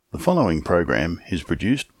following program is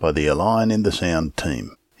produced by the Align in the Sound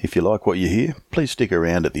team. If you like what you hear, please stick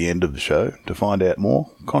around at the end of the show to find out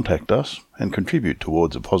more, contact us, and contribute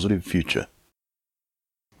towards a positive future.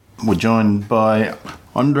 We're joined by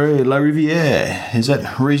Andre La Riviere. Is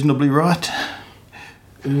that reasonably right?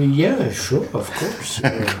 Yeah, sure, of course.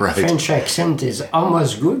 Great. French accent is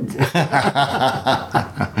almost good.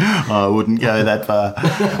 I wouldn't go that far.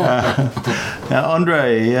 Now,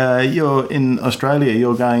 Andre, you're in Australia.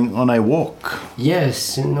 You're going on a walk.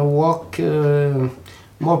 Yes, in a walk,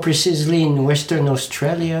 more precisely in Western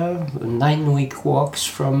Australia, 9-week walks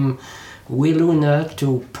from Wiluna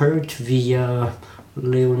to Perth via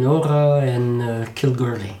Leonora and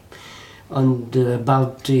Kilgorley.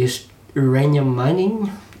 About this uranium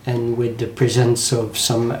mining and with the presence of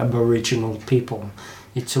some Aboriginal people.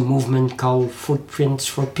 It's a movement called Footprints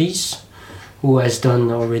for Peace, who has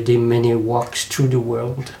done already many walks through the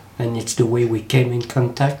world, and it's the way we came in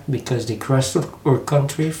contact because they crossed our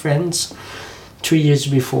country, France. 3 years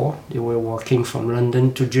before, they were walking from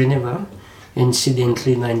London to Geneva.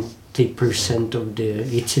 Incidentally, 90% of the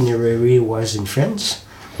itinerary was in France,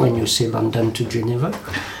 when you say London to Geneva.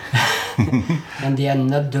 And they had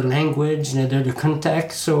not the language, neither the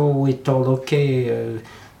contact, so we thought, okay,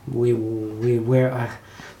 we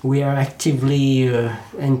are actively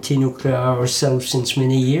anti-nuclear ourselves since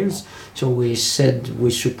many years, so we said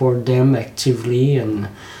we support them actively, and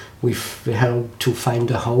we've helped to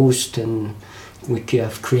find a host, and we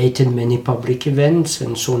have created many public events,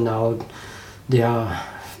 and so now they are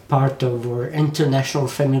part of our international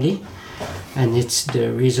family. And it's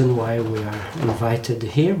the reason why we are invited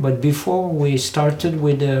here. But before we started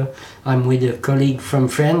I'm with a colleague from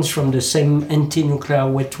France from the same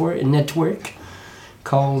anti-nuclear network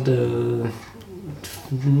called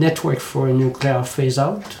Network for Nuclear Phase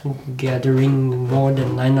Out, gathering more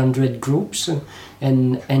than 900 groups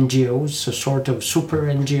and NGOs, a sort of super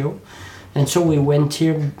NGO. And so we went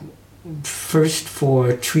here first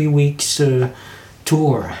for 3 weeks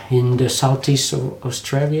tour in the southeast of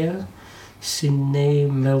Australia, Sydney,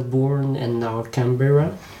 Melbourne, and now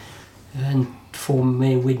Canberra, and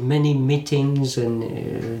with many meetings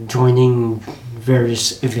and joining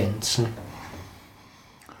various events.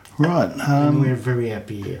 Right. And we're very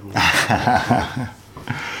happy.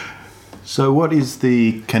 So what is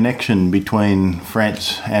the connection between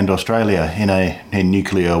France and Australia in a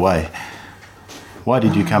nuclear way? Why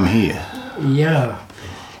did you come here? Yeah.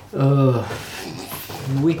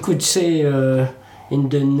 We could say in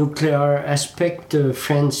the nuclear aspect,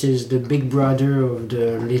 France is the big brother of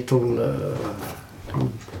the little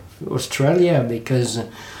Australia, because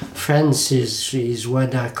France is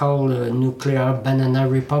what I call a nuclear banana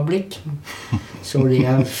republic. So they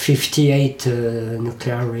have 58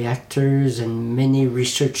 nuclear reactors and many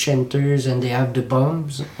research centers, and they have the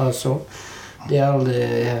bombs also. They have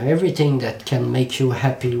everything that can make you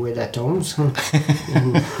happy with atoms.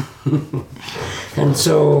 And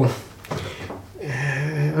so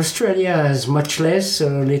Australia has much less, a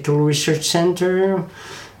little research center.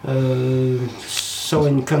 So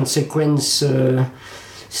in consequence, they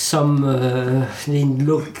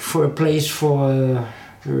look for a place for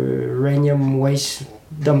uranium waste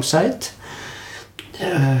dump site.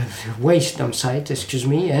 And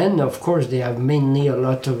of course they have mainly a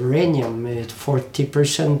lot of uranium,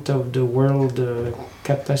 40% of the world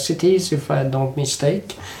capacities, if I don't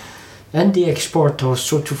mistake. And they export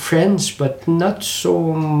also to France, but not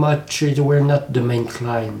so much. We're not the main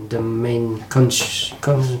client, the main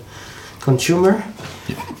consumer.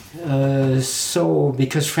 So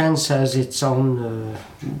because France has its own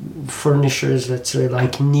furnishers, let's say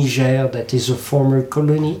like Niger, that is a former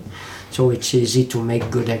colony. So it's easy to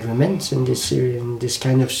make good agreements in this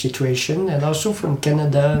kind of situation, and also from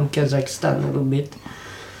Canada and Kazakhstan a little bit.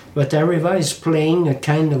 But Areva is playing a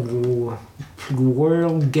kind of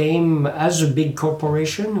world game as a big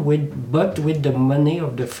corporation, but with the money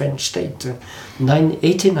of the French state.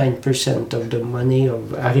 89% of the money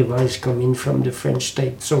of Areva is coming from the French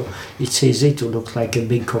state. So it's easy to look like a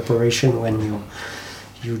big corporation when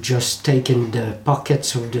you just take in the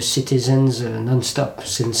pockets of the citizens non-stop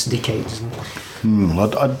since decades.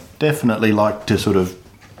 I'd definitely like to sort of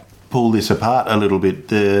pull this apart a little bit.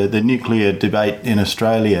 The nuclear debate in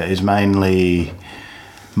Australia is mainly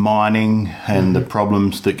mining and the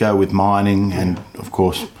problems that go with mining, and of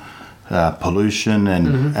course pollution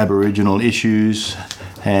and Aboriginal issues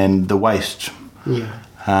and the waste.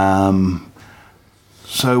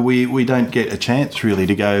 So we don't get a chance really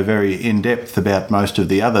to go very in depth about most of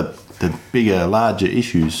the bigger, larger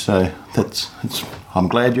issues. So I'm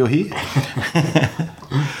glad you're here.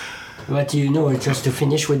 But just to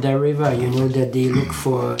finish with the river, that they look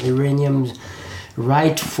for uranium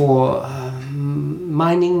right for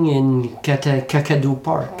mining in Kakadu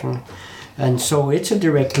Park. And so it's a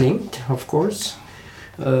direct link, of course.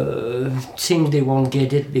 Think they won't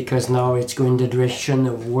get it because now it's going the direction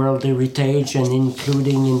of World Heritage and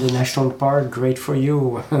including in the national park. Great for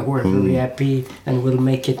you. We're very happy and we'll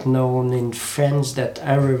make it known in France that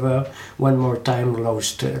Areva one more time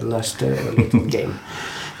lost a little game.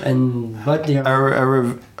 But the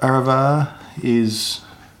Areva is...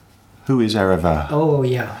 Who is Areva? Oh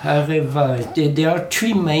yeah, Areva. There are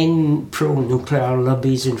three main pro-nuclear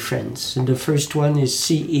lobbies in France. And the first one is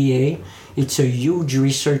CEA. It's a huge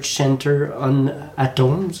research center on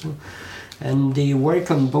atoms, and they work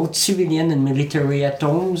on both civilian and military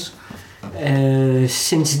atoms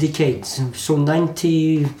since decades. So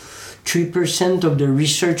 93% of the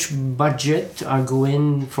research budget are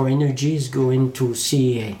going for energy is going to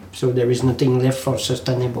CEA. So there is nothing left for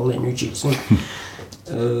sustainable energies.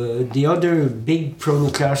 The other big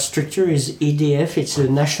pro-nuclear structure is EDF. It's a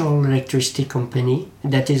national electricity company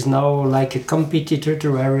that is now like a competitor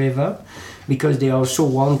to Areva because they also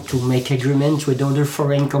want to make agreements with other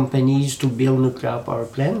foreign companies to build nuclear power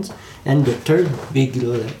plants. And the third big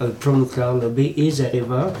pro-nuclear lobby is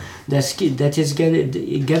Areva that is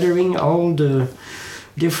gathering all the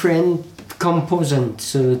different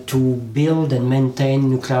components to build and maintain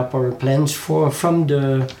nuclear power plants from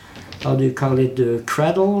the how do you call it, the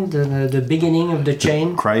cradle, the beginning of the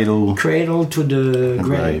chain? Cradle to the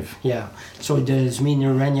grave. Yeah. So there's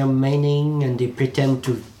uranium mining, and they pretend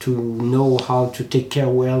to know how to take care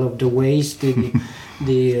well of the waste.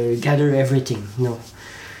 They gather everything.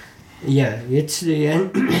 Yeah,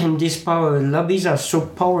 and these power lobbies are so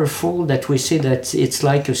powerful that we say that it's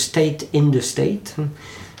like a state in the state,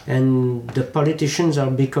 and the politicians are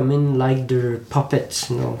becoming like their puppets.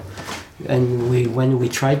 And when we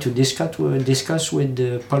try to discuss with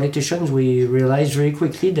the politicians, we realize very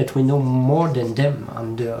quickly that we know more than them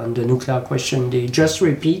on the nuclear question. They just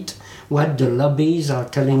repeat what the lobbies are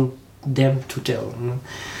telling them to tell.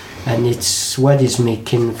 And it's what is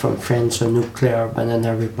making from France a nuclear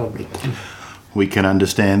banana republic. We can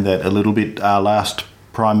understand that a little bit. Our last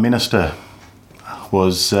Prime Minister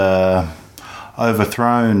was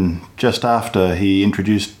overthrown just after he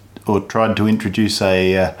introduced or tried to introduce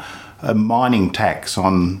a mining tax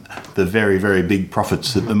on the very, very big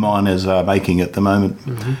profits that the miners are making at the moment.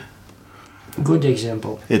 Mm-hmm. Good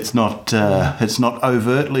example. It's not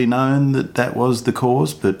overtly known that was the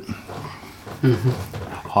cause, but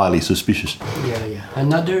highly suspicious. Yeah.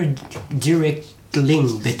 Another direct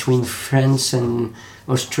link between France and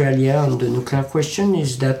Australia on the nuclear question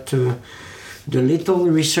is that the little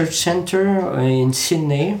research center in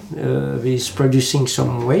Sydney is producing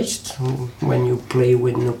some waste. When you play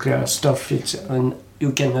with nuclear stuff,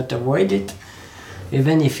 you cannot avoid it,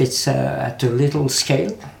 even if it's at a little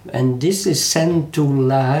scale. And this is sent to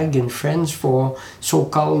La Hague in France for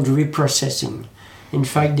so-called reprocessing. In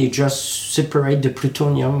fact, they just separate the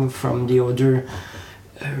plutonium from the other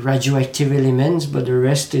radioactive elements, but the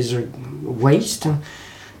rest is waste.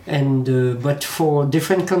 But for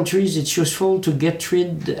different countries, it's useful to get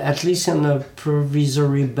rid, at least on a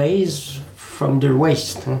provisory base, from their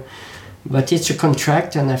waste. But it's a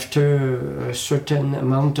contract, and after a certain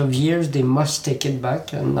amount of years, they must take it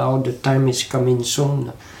back. And now the time is coming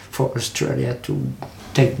soon for Australia to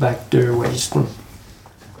take back their waste.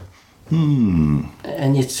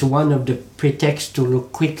 And it's one of the pretexts to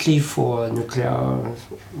look quickly for nuclear,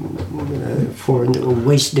 for a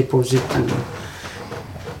waste deposit.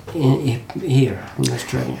 Here in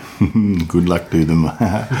Australia. Good luck to them.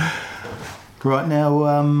 Right now,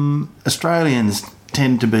 Australians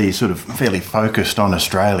tend to be sort of fairly focused on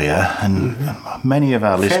Australia, and many of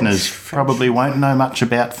our listeners probably won't know much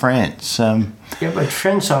about France. Yeah, but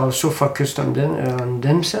French are also focused on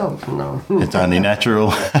themselves now. It's only natural.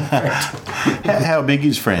 How big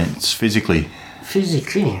is France physically?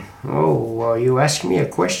 Physically? Oh, you asked me a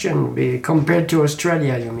question compared to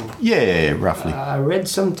Australia, you mean? Yeah, roughly. I read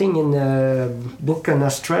something in a book on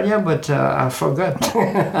Australia, but I forgot.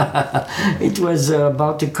 It was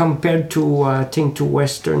about compared to, I think, to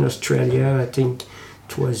Western Australia. I think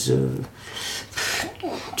it was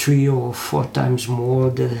 3 or 4 times more.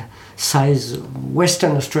 The size,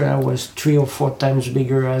 Western Australia was 3 or 4 times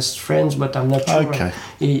bigger as France, but I'm not sure. Okay.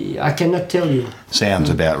 I cannot tell you. Sounds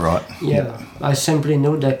about right. Yeah, I simply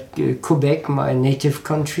know that Quebec, my native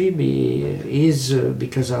country, is,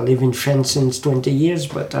 because I live in France since 20 years,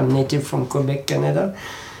 but I'm native from Quebec, Canada.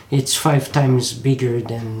 It's 5 times bigger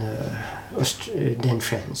than than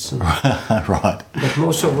France. Right. But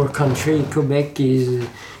most of our country, Quebec, is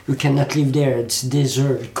you cannot live there. It's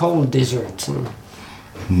desert, cold desert.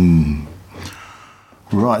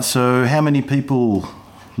 Right. So, how many people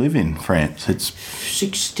live in France? It's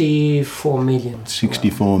 64 million.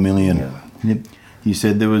 64 million. Yeah. Yep. You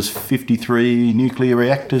said there was 53 nuclear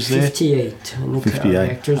reactors there? 58 nuclear 58.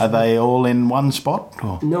 reactors. Are they all in one spot?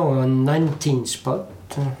 Or? No, on 19 spot.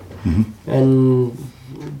 And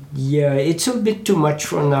yeah, it's a bit too much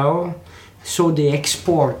for now. So they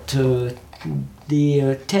export.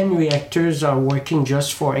 The 10 reactors are working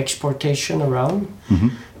just for exportation around.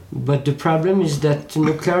 But the problem is that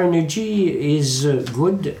nuclear energy is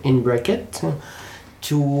good in bracket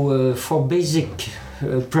for basic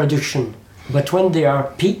production. But when there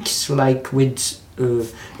are peaks, like with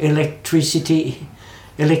electric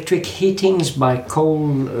heatings by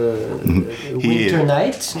cold winter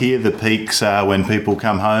nights. Here the peaks are when people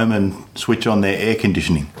come home and switch on their air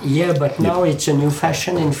conditioning. Yeah, but now it's a new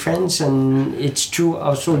fashion in France, and it's true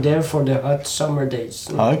also there for the hot summer days.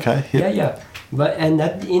 Oh, okay. Yep. Yeah. But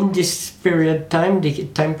in this time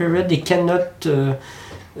period, they cannot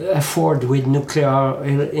afford with nuclear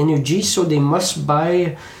energy, so they must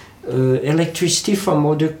buy electricity from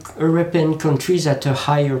other European countries at a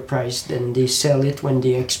higher price than they sell it when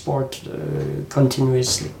they export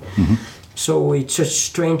continuously. So it's a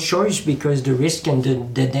strange choice because the risk and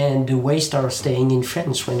the waste are staying in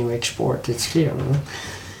France when you export. It's clear. No?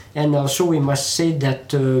 And also we must say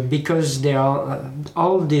that because there are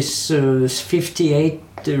all these 58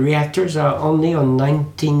 reactors are only on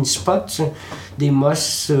 19 spots, they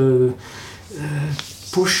must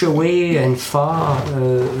push away and far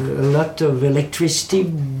a lot of electricity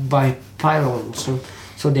by pylons.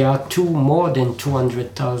 So there are more than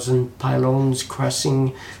 200,000 pylons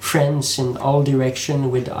crossing France in all directions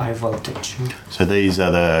with high voltage. So these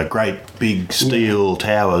are the great big steel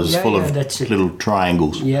towers full of little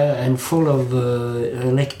triangles. Yeah, and full of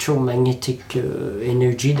electromagnetic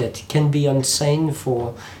energy that can be unsafe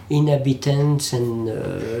for inhabitants and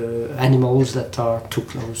animals that are too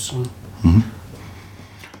close.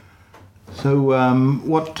 So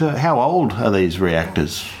how old are these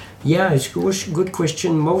reactors? Yeah, it's a good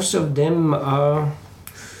question. Most of them are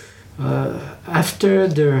after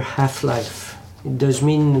their half-life. It does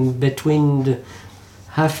mean between the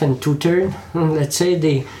half and two-thirds. Let's say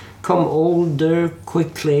they come older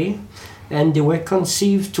quickly, and they were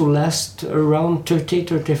conceived to last around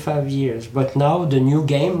 35 years. But now the new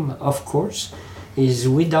game, of course, is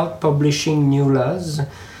without publishing new laws.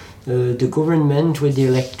 The government with the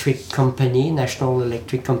electric company, National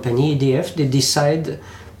Electric Company, EDF, they decide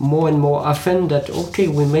more and more often that, okay,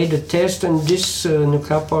 we made a test and this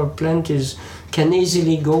nuclear power plant can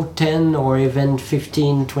easily go 10 or even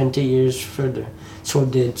 15, 20 years further. So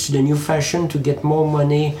it's the new fashion to get more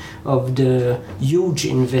money of the huge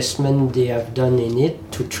investment they have done in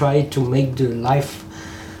it to try to make the life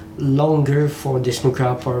longer for this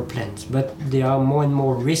nuclear power plant. But there are more and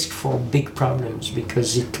more risks for big problems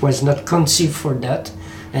because it was not conceived for that,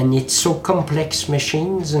 and it's so complex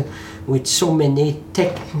machines with so many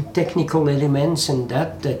technical elements and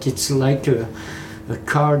that it's like a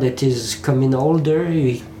car that is coming older.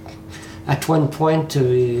 At one point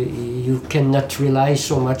you cannot rely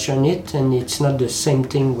so much on it, and it's not the same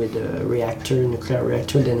thing with a nuclear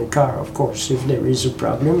reactor than a car. Of course, if there is a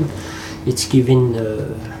problem, it's given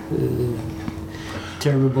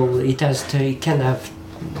terrible. It can have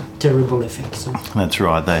terrible effects. That's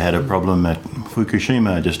right. They had a problem at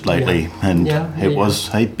Fukushima just lately, and it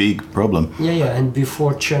was a big problem. Yeah, and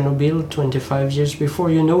before Chernobyl, 25 years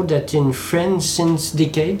before, you know that in France, since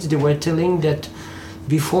decades, they were telling that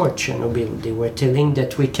before Chernobyl, they were telling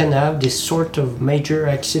that we can have this sort of major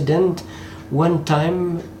accident one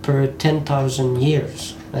time per 10,000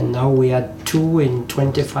 years. And now we had 2 in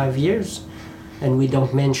 25 years. And we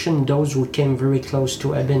don't mention those who came very close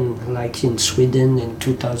to happen, like in Sweden in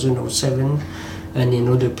 2007 and in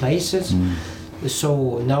other places.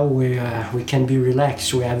 So now we can be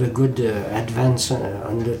relaxed. We have a good advance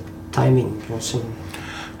on the timing.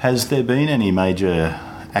 Has there been any major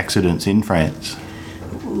accidents in France?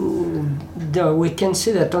 We can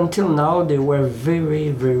say that until now they were very,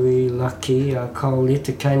 very lucky. I call it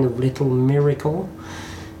a kind of little miracle,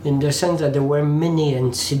 in the sense that there were many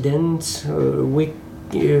incidents.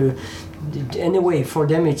 Anyway, for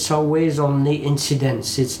them it's always only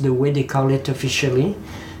incidents. It's the way they call it officially.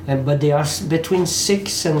 But they are between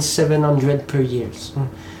 600 and 700 per year.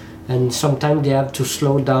 And sometimes they have to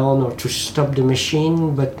slow down or to stop the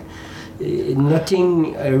machine, but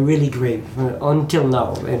nothing really grave until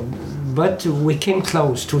now. but we came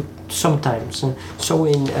close to sometimes. So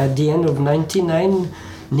at the end of 99,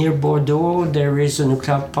 near Bordeaux, there is a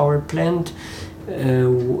nuclear power plant,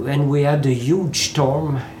 and we had a huge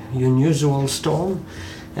storm, unusual storm,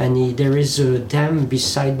 and there is a dam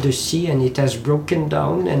beside the sea, and it has broken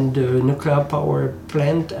down, and the nuclear power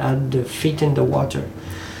plant had feet in the water.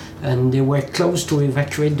 And they were close to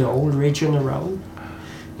evacuate the whole region around.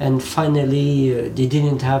 And finally, they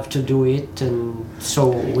didn't have to do it, and so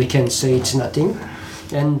we can say it's nothing.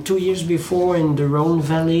 And 2 years before, in the Rhone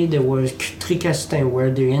Valley, there was Tricastin, where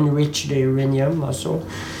they enriched the uranium also.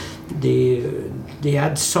 They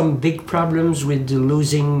had some big problems with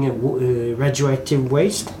losing radioactive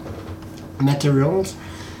waste materials,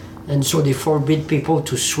 and so they forbid people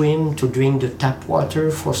to swim, to drink the tap water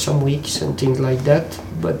for some weeks and things like that.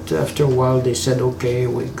 But after a while, they said, okay,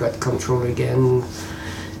 we got control again.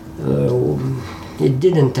 It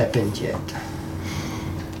didn't happen yet.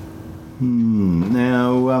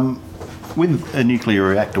 Now, with a nuclear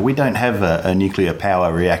reactor, we don't have a nuclear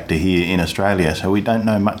power reactor here in Australia, so we don't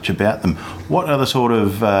know much about them. What are the sort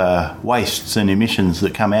of wastes and emissions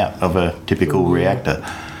that come out of a typical reactor?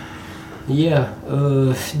 Yeah,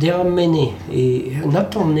 there are many,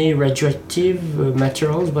 not only radioactive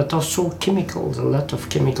materials, but also chemicals, a lot of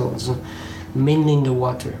chemicals, mainly in the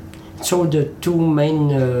water. So the two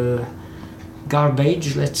main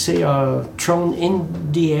garbage, let's say, are thrown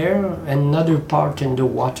in the air and another part in the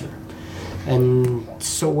water. And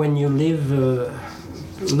so when you live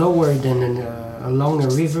lower than along a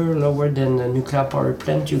river, lower than a nuclear power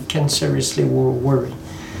plant, you can seriously worry.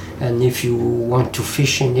 And if you want to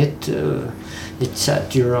fish in it, it's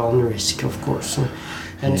at your own risk, of course.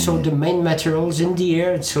 And so the main materials in the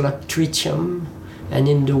air, it's like tritium, and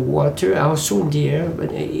in the water, also in the air,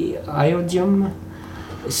 but iodium,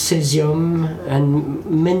 cesium, and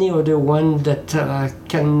many other ones that I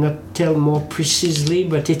cannot tell more precisely,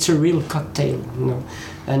 but it's a real cocktail, you know.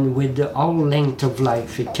 And with the whole length of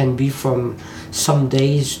life, it can be from some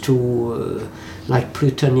days to, like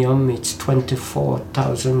plutonium, it's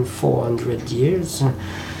 24,400 years,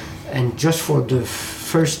 and just for the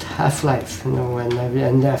first half-life, you know,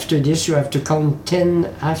 and after this you have to count 10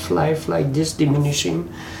 half-life like this diminishing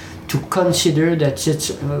to consider that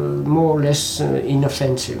it's more or less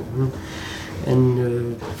inoffensive.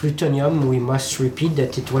 And plutonium, we must repeat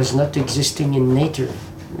that it was not existing in nature.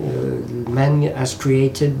 Man has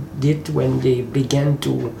created it when they began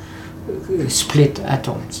to split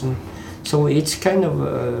atoms. So it's kind of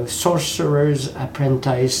a sorcerer's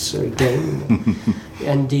apprentice game,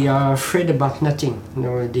 and they are afraid about nothing. You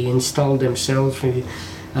know, they install themselves. Here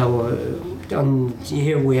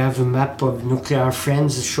we have a map of nuclear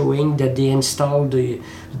friends showing that they installed the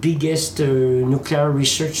biggest nuclear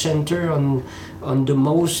research center on the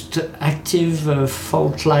most active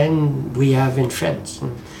fault line we have in France.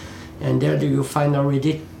 And there you find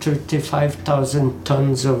already 35,000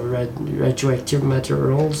 tons of radioactive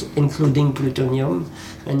materials, including plutonium.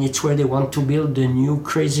 And it's where they want to build a new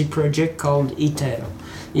crazy project called ITER.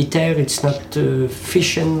 ITER, it's not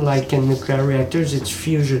fission like in nuclear reactors, it's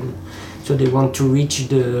fusion. So they want to reach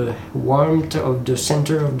the warmth of the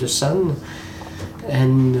center of the sun,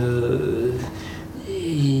 and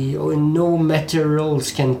no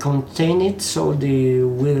materials can contain it, so they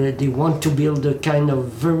want to build a kind of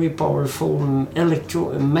very powerful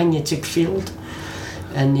electromagnetic field,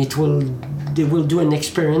 and they will do an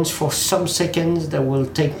experience for some seconds that will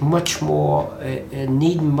take much more,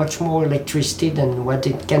 need much more electricity than what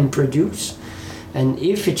it can produce. And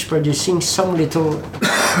if it's producing some little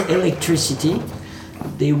electricity,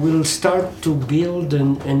 they will start to build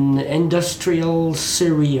an industrial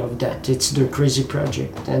series of that. It's the crazy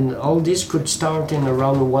project. And all this could start in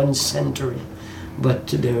around 1 century. But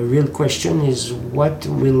the real question is, what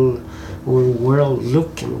will our world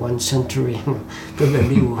look in 1 century?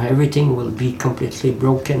 Probably everything will be completely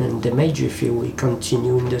broken and damaged if we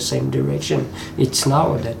continue in the same direction. It's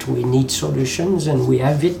now that we need solutions, and we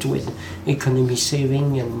have it with economy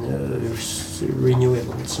saving and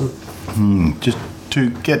renewables. Just to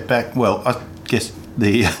get back, well, I guess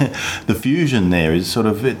the fusion there is sort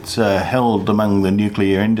of, it's held among the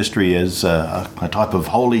nuclear industry as a type of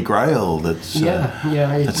holy grail that's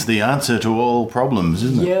that's the answer to all problems,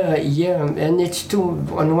 isn't it? Yeah, and it's to,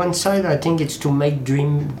 on one side, I think it's to make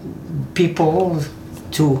people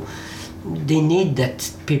they need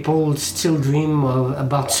that people still dream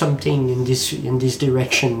about something in this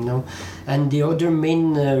direction, you know. And the other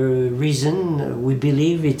main reason, we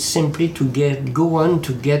believe, it's simply to go on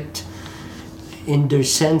to get, in their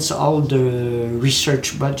sense, all the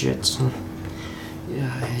research budgets.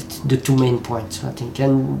 it's the two main points, I think.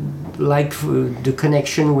 And like the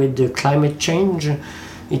connection with the climate change,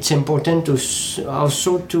 it's important to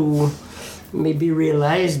also to maybe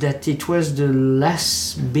realize that it was the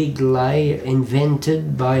last big lie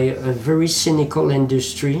invented by a very cynical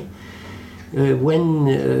industry when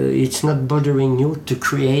it's not bothering you to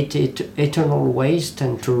create eternal waste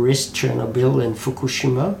and to risk Chernobyl and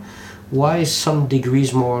Fukushima. Why some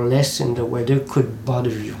degrees more or less in the weather could bother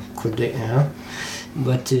you, could they?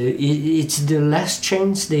 But it's the last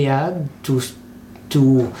chance they had to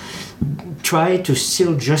try to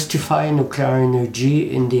still justify nuclear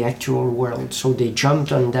energy in the actual world. So they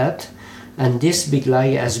jumped on that, and this big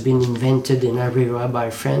lie has been invented in everywhere by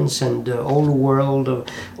France, and the whole world,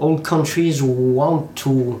 all countries want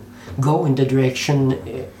to go in the direction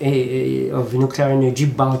of nuclear energy,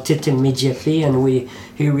 bought it immediately, and we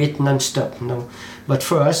hear it non-stop. No? But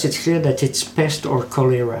for us, it's clear that it's pest or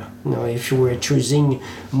cholera. No, if you were choosing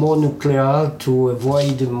more nuclear to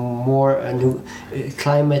avoid more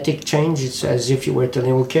climatic change, it's as if you were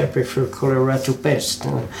telling, okay, I prefer cholera to pest.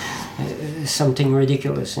 Something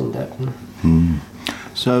ridiculous in that.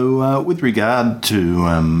 So, with regard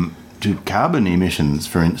to carbon emissions,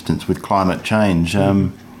 for instance, with climate change,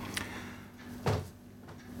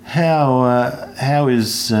 how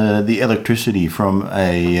is the electricity from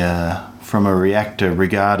a reactor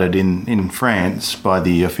regarded in France by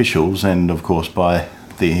the officials and, of course, by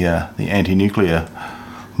the anti-nuclear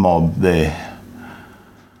mob there?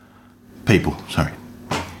 People, sorry.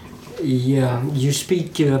 Yeah, you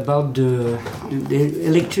speak about the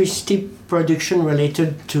electricity production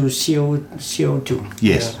related to CO2.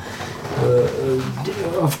 Yes.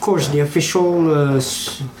 Of course, the official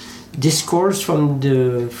discourse from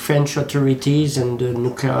the French authorities and the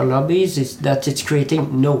nuclear lobbies is that it's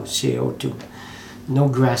creating no CO2, no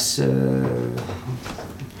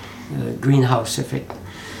greenhouse effect.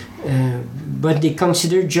 But they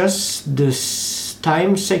consider just the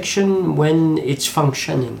time section when it's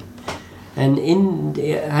functioning. And in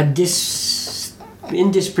this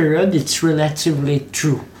period, it's relatively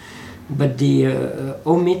true. But they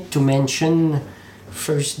omit to mention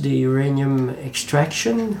first the uranium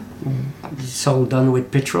extraction. It's all done with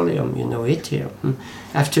petroleum, you know it here.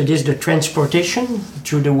 After this, the transportation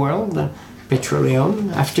through the world,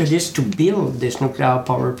 petroleum. After this, to build this nuclear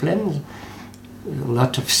power plant, a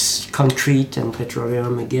lot of concrete and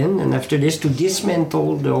petroleum again. And after this, to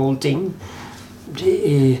dismantle the whole thing.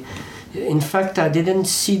 In fact, I didn't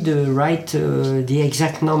see the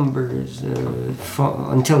exact numbers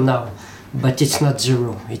until now, but it's not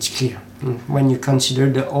zero, it's clear, when you consider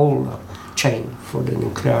the whole chain for the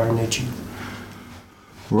nuclear energy.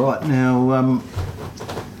 Right, now,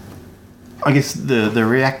 I guess the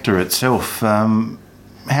reactor itself,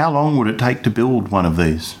 how long would it take to build one of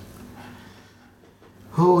these?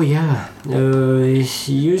 Oh yeah,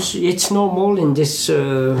 it's normal in this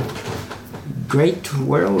great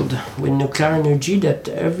world with nuclear energy that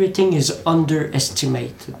everything is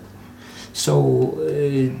underestimated. So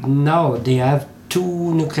now they have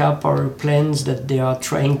two nuclear power plants that they are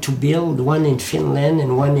trying to build, one in Finland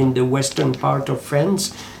and one in the western part of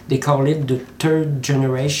France. They call it the third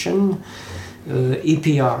generation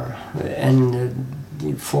EPR, and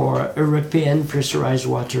for European pressurized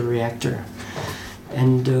water reactor.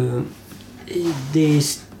 And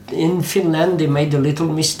in Finland, they made a little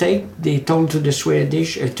mistake. They told to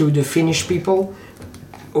the Finnish people,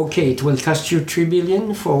 okay, it will cost you 3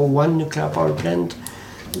 billion for one nuclear power plant.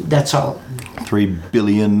 That's all. 3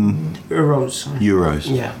 billion euros. Euros.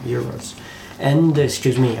 Yeah, euros. And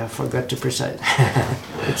excuse me, I forgot to precise.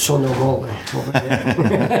 It's so normal over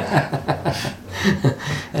there.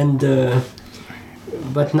 And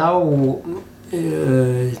but now.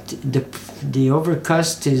 The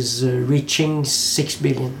overcost is reaching 6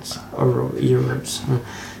 billion euros,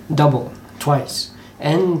 double, twice.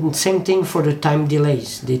 And same thing for the time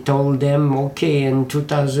delays. They told them, okay, in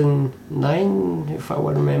 2009, if I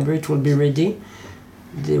will remember, it will be ready.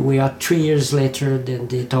 We are 3 years later than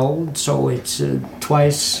they told, so it's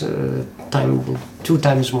twice two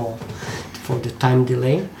times more for the time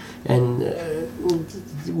delay. And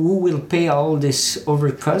who will pay all this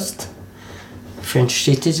overcost? French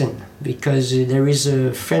citizen, because there is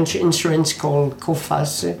a French insurance called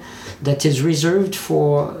COFAS that is reserved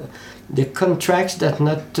for the contracts that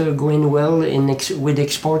not going well with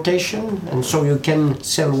exportation, and so you can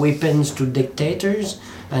sell weapons to dictators,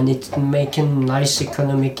 and it's making nice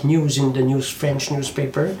economic news in the French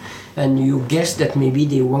newspaper, and you guess that maybe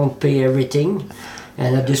they won't pay everything,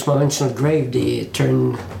 And at this moment, it's not grave. They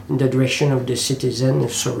turn in the direction of the citizen.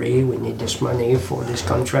 Sorry, we need this money for this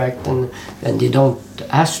contract, and they don't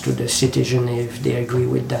ask to the citizen if they agree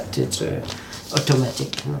with that. It's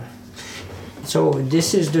automatic. So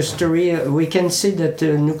this is the story. We can see that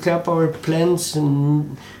nuclear power plants,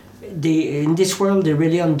 in this world, they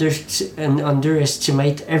really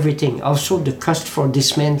underestimate everything. Also the cost for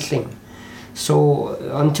dismantling. So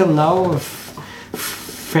until now,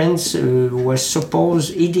 France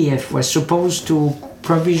EDF was supposed to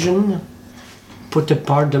put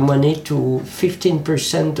apart the money to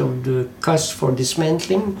 15% of the cost for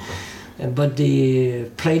dismantling, but they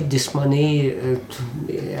played this money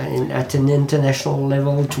at an international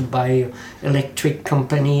level to buy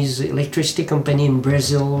electricity company in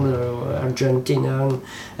Brazil, Argentina,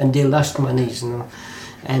 and they lost money.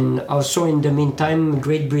 And also in the meantime,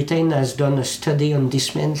 Great Britain has done a study on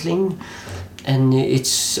dismantling, and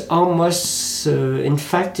it's almost, in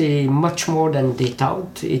fact, much more than they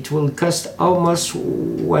thought. It will cost almost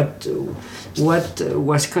what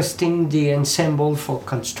was costing the ensemble for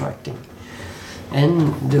constructing.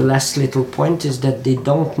 And the last little point is that they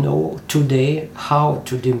don't know today how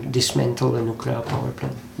to dismantle a nuclear power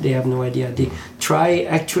plant. They have no idea. They try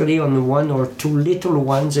actually on one or two little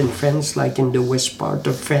ones in France, like in the west part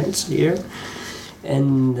of France here,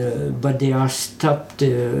 and but they are stopped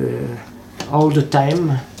all the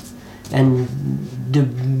time. And the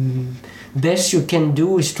best you can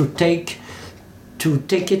do is to take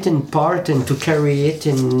it in part and to carry it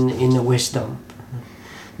in a waste dump.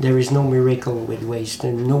 There is no miracle with waste,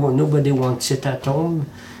 and nobody wants it at home,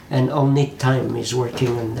 and only time is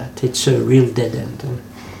working on that. It's a real dead end.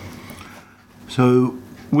 So,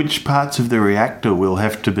 which parts of the reactor will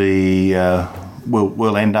have to be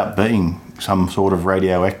will end up being some sort of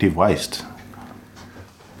radioactive waste?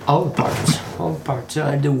 All parts.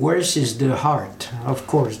 The worst is the heart, of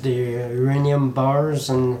course. The uranium bars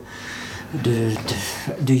and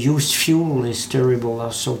the used fuel is terrible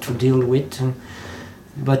also to deal with.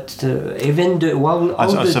 But even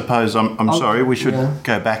I suppose I'm sorry. We should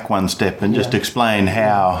go back one step and just explain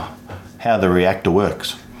how the reactor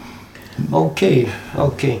works. Okay.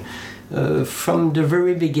 From the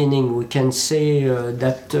very beginning, we can say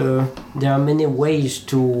that there are many ways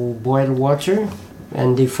to boil water,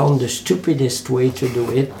 and they found the stupidest way to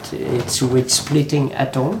do it. It's with splitting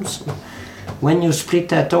atoms. When you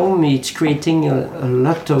split atom, it's creating a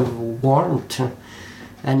lot of warmth,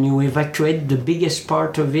 and you evacuate the biggest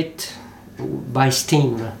part of it by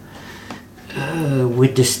steam.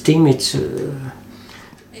 With the steam, it's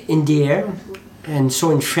in the air, and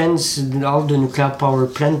so in France, all the nuclear power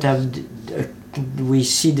plants have. We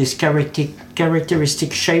see this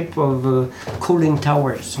characteristic shape of cooling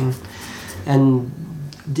towers, and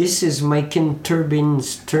this is making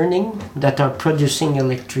turbines turning that are producing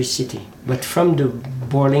electricity, but from the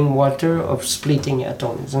boiling water of splitting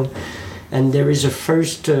atoms. And there is a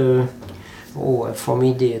first, for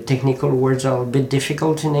me the technical words are a bit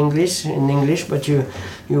difficult in English, but you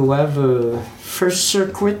have a first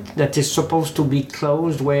circuit that is supposed to be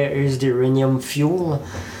closed where is the uranium fuel,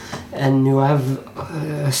 and you have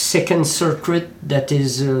a second circuit that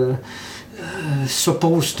is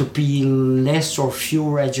supposed to be less or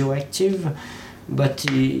fewer radioactive. But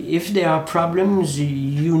if there are problems,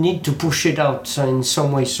 you need to push it out in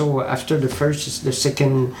some way. So after the first is the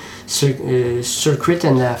second circuit,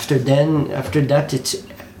 and after that it's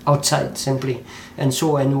outside simply. And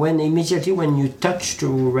when immediately when you touch to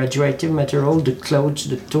radioactive material, the clothes,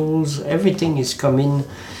 the tools, everything is coming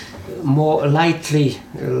more lightly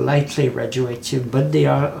radioactive, but they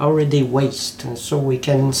are already waste. So we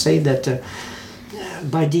can say that.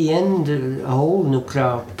 By the end, a whole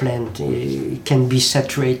nuclear plant can be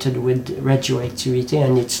saturated with radioactivity,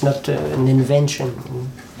 and it's not an invention.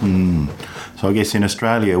 So I guess in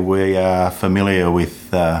Australia we are familiar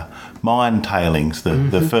with mine tailings,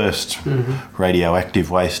 the first radioactive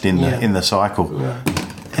waste in the cycle. Yeah.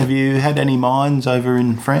 Have you had any mines over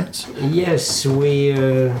in France? Yes, we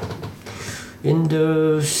in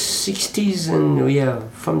the 60s, and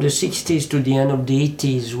from the 60s to the end of the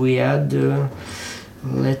 80s, we had.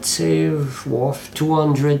 Let's say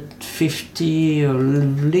 250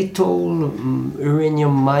 little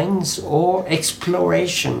uranium mines or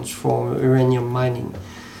explorations for uranium mining.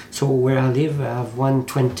 So where I live, I have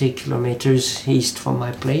 120 kilometers east from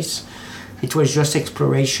my place. It was just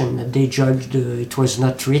exploration. They judged it was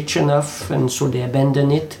not rich enough, and so they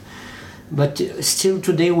abandoned it. But still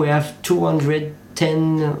today we have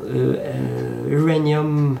 210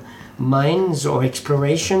 uranium mines or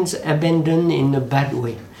explorations abandoned in a bad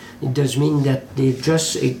way. It does mean that they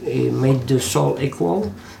just made the soil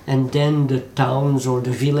equal, and then the towns or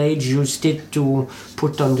the village used it to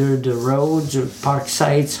put under the roads, or park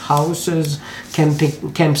sites, houses,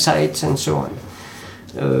 campsites, and so on.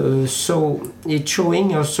 So it's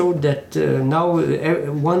showing also that now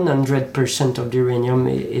 100% of the uranium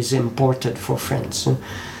is imported for France.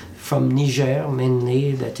 From Niger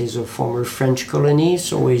mainly, that is a former French colony,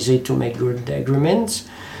 so easy to make good agreements.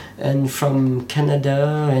 And from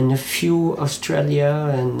Canada and a few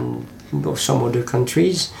Australia and some other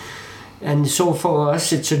countries. And so for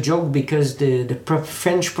us it's a joke because the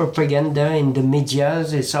French propaganda in the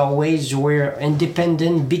medias is always we're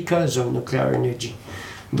independent because of nuclear energy.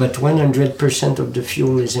 But 100% of the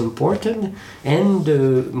fuel is imported, and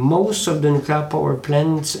most of the nuclear power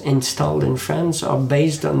plants installed in France are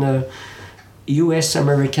based on a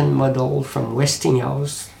US-American model from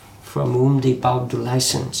Westinghouse, from whom they bought the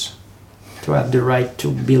license to have the right to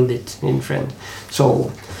build it in France.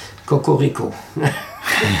 So, cocorico.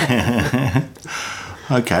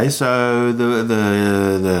 Okay, so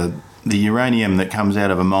the uranium that comes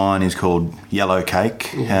out of a mine is called yellow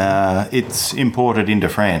cake. Yeah. It's imported into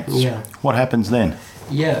France. Yeah. What happens then?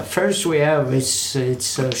 Yeah, first we have, it's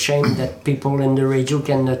a shame that people in the radio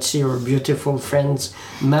cannot see our beautiful France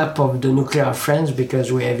map of the nuclear France,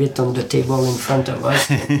 because we have it on the table in front of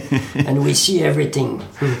us and we see everything.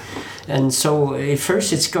 And so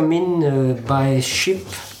first it's coming by ship,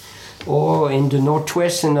 or in the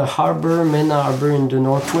northwest in a harbor, main harbor in the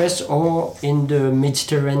northwest, or in the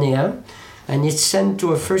Mediterranean. And it's sent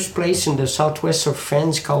to a first place in the southwest of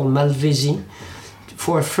France called Malvézy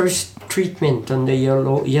for a first treatment on the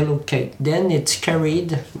yellow cake. Then it's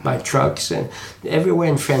carried by trucks. Everywhere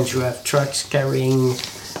in France you have trucks carrying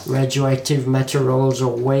radioactive materials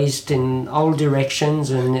or waste in all directions,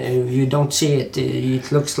 and you don't see it.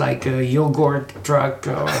 It looks like a yogurt truck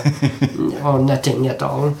or nothing at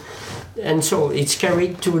all. And so it's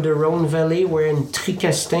carried to the Rhone Valley, where in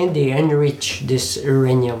Tricastin they enrich this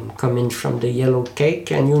uranium coming from the yellow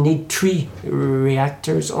cake, and you need 3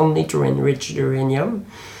 reactors only to enrich the uranium.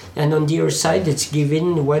 And on the other side it's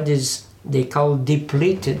given what is they call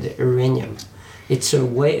depleted uranium. It's a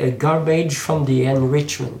garbage from the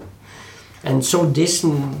enrichment. And so this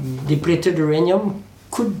depleted uranium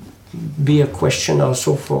could be a question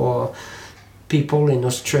also for people in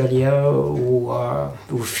Australia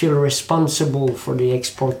who feel responsible for the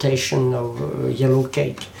exportation of yellow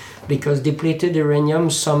cake, because depleted uranium,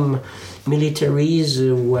 some militaries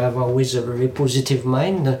who have always a very positive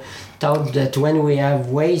mind thought that when we have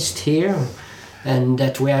waste here and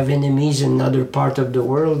that we have enemies in another part of the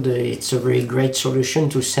world, it's a very great solution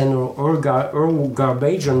to send our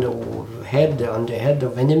garbage on the head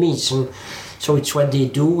of enemies. So it's what they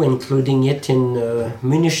do, including it in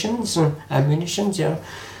ammunitions, yeah.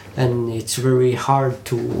 And it's very hard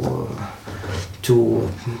to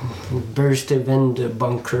burst even the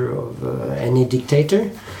bunker of any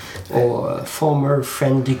dictator or former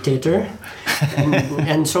friend dictator.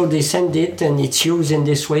 And so they send it, and it's used in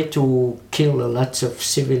this way to kill lots of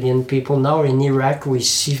civilian people. Now in Iraq we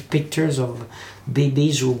see pictures of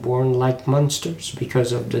babies who were born like monsters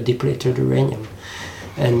because of the depleted uranium.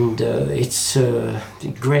 And it's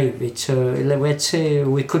grave. It's let's say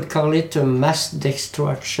we could call it a mass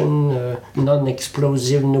destruction,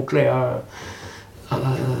 non-explosive nuclear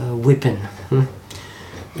weapon.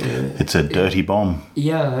 It's a dirty bomb.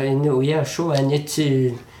 Yeah, I know. Yeah, sure. And it's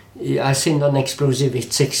I say non-explosive.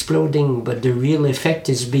 It's exploding, but the real effect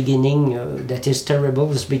is beginning. That is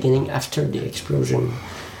terrible. Is beginning after the explosion.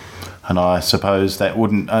 And I suppose that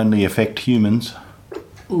wouldn't only affect humans.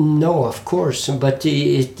 No, of course, but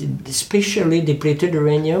especially depleted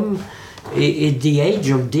uranium, the age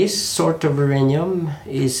of this sort of uranium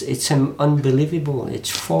it's unbelievable. It's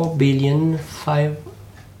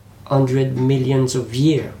 4,500,000,000 of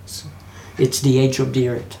years. It's the age of the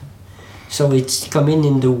Earth. So it's coming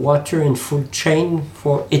in the water and food chain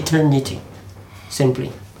for eternity,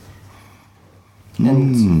 simply.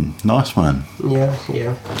 And nice one. Yeah.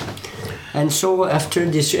 And so after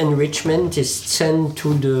this enrichment is sent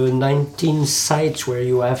to the 19 sites where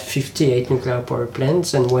you have 58 nuclear power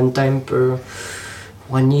plants, and one time per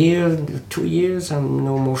 1 year, 2 years, I'm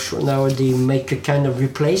no more sure now, they make a kind of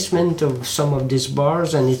replacement of some of these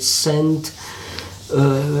bars, and it's sent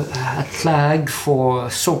at Lag for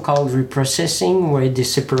so-called reprocessing, where they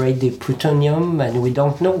separate the plutonium, and we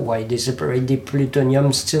don't know why they separate the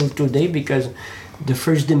plutonium still today, because the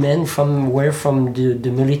first demand from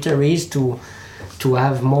the militaries to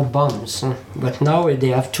have more bombs. But now they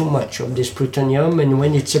have too much of this plutonium, and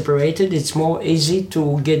when it's separated, it's more easy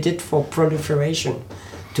to get it for proliferation.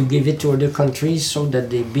 to give it to other countries so that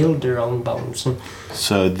they build their own bombs.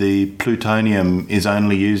 So the plutonium is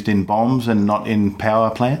only used in bombs and not in power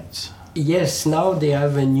plants? Yes, now they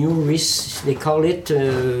have a new they call it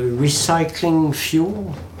recycled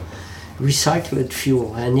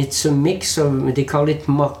fuel, and it's a mix of, they call it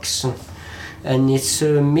MOX, and it's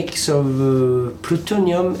a mix of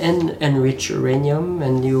plutonium and enriched uranium,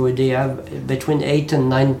 and they have between 8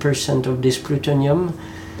 and 9% of this plutonium,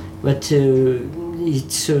 but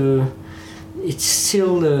it's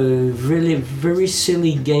still a really very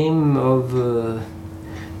silly game of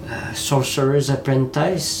sorcerer's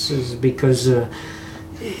apprentices, because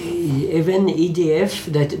even EDF,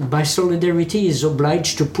 that by solidarity is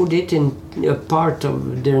obliged to put it in a part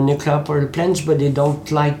of their nuclear power plants, but they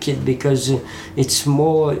don't like it because it's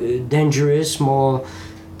more dangerous, more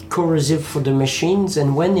corrosive for the machines,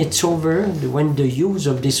 and when it's over, when the use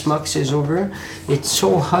of this MOX is over, it's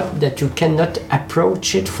so hot that you cannot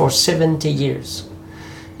approach it for 70 years.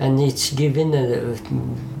 And it's given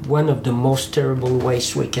one of the most terrible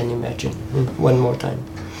ways we can imagine. One more time.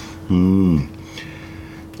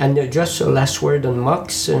 And just a last word on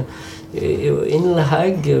MOX. In La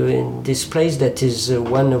Hague, in this place that is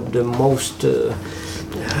one of the most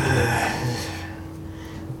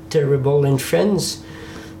terrible in France,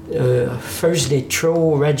 first they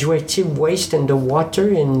throw radioactive waste in the water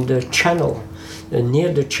in the channel,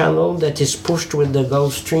 near the channel that is pushed with the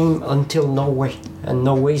Gulf Stream until Norway. And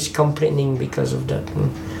Norway is complaining because of that.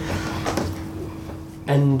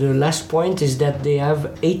 And the last point is that they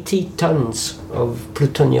have 80 tons of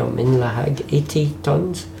plutonium in La Hague, 80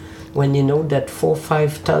 tons, when you know that 4 or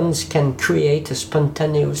 5 tons can create a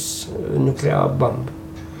spontaneous nuclear bomb.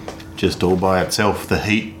 Just all by itself, the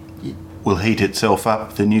heat will heat itself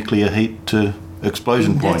up, the nuclear heat to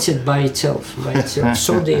explosion point. That's it by itself.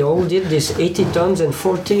 So they all did this 80 tons, and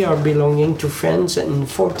 40 are belonging to France, and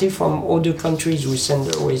 40 from other countries we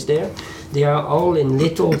send always there. They are all in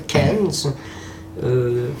little cans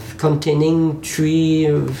containing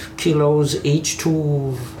 3 kilos each,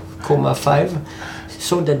 2.5,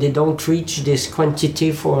 so that they don't reach this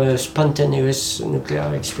quantity for a spontaneous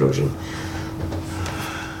nuclear explosion.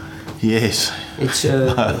 Yes. It's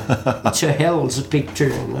a hell's picture,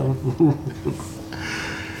 you know.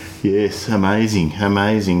 Yes,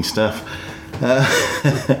 amazing stuff.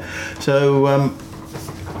 So,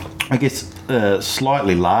 I guess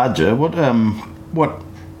slightly larger. What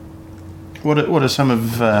are some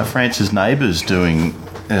of France's neighbours doing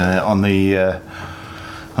on the?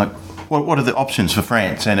 What are the options for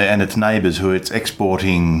France and its neighbours who it's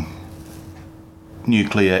exporting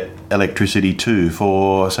nuclear electricity to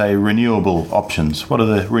for, say, renewable options? What are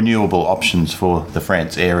the renewable options for the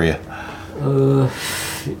France area?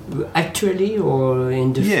 Actually, or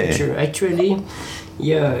in the future? Actually,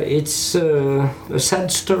 yeah, it's a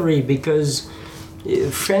sad story, because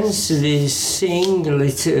France is saying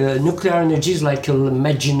nuclear energy is like a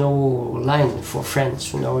Maginot Line for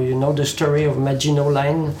France. You know the story of Maginot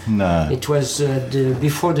Line? No. It was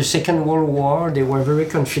before the Second World War. They were very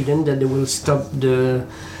confident that they will stop the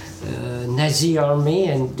Nazi army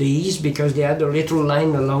and the East, because they had a little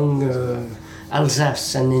line along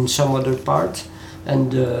Alsace and in some other part.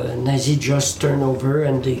 And Nazi just turned over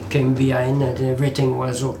and they came behind and everything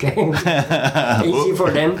was okay. Easy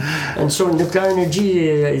for them. And so nuclear energy,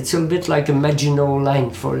 it's a bit like a Maginot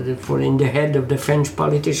Line for in the head of the French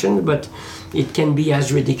politician, but it can be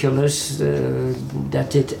as ridiculous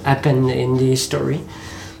that it happened in the history.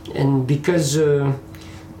 And because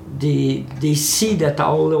they see that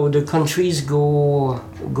all other countries go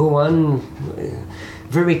on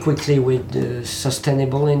very quickly with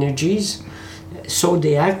sustainable energies, so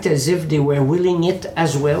they act as if they were willing it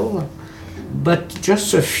as well, but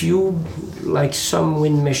just a few, like some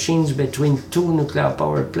wind machines between 2 nuclear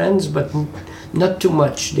power plants, but not too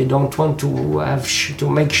much. They don't want to have to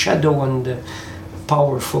make shadow on the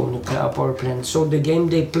powerful nuclear power plants. So the game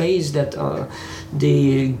they play is that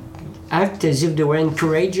they act as if they were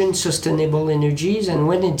encouraging sustainable energies, and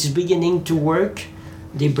when it's beginning to work,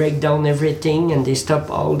 they break down everything and they stop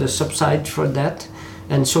all the subsidies for that.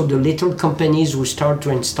 And so the little companies who start to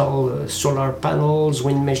install solar panels,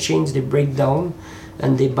 wind machines, they break down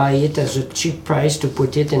and they buy it as a cheap price to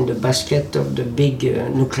put it in the basket of the big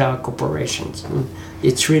nuclear corporations.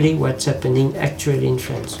 It's really what's happening actually in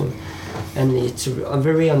France. And it's a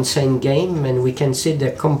very insane game, and we can see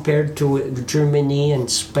that compared to Germany and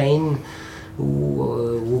Spain,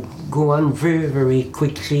 who go on very, very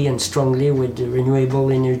quickly and strongly with the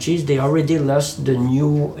renewable energies, they already lost the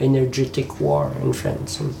new energetic war in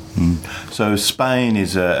France. So Spain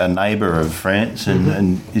is a neighbour of France,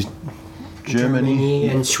 and Germany,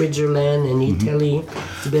 and Switzerland and Italy,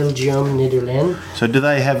 Belgium, Netherlands. So do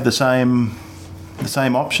they have the same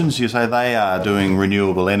options? You say they are doing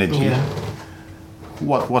renewable energy. Yeah.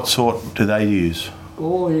 What sort do they use?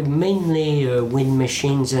 Oh, mainly wind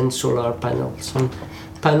machines and solar panels.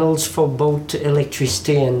 Panels for both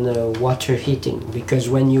electricity and water heating, because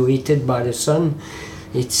when you heat it by the sun,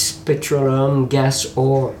 it's petroleum, gas,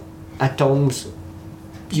 or atoms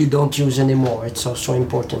you don't use anymore. It's also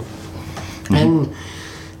important. Mm-hmm. And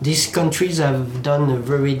these countries have done a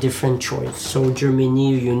very different choice. So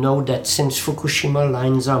Germany, you know that since Fukushima,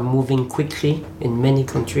 lines are moving quickly in many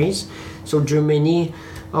countries. So Germany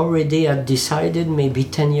already had decided maybe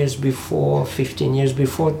 10 years before, 15 years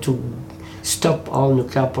before, to stop all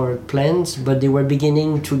nuclear power plants, but they were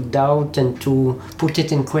beginning to doubt and to put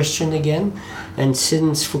it in question again. And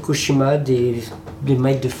since Fukushima, they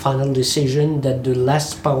made the final decision that the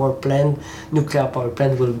last nuclear power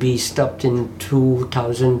plant, will be stopped in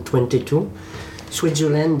 2022.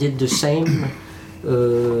 Switzerland did the same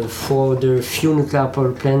for the few nuclear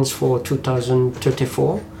power plants for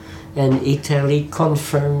 2034. And Italy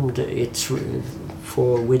confirmed its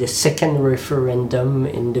with a second referendum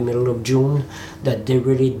in the middle of June that they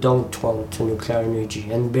really don't want nuclear energy.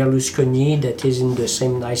 And Berlusconi, that is in the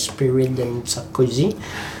same nice spirit than Sarkozy,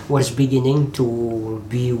 was beginning to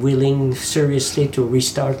be willing seriously to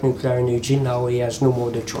restart nuclear energy. Now he has no more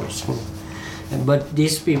the choice. But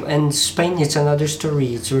these people, and Spain, it's another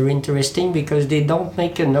story. It's very interesting because they don't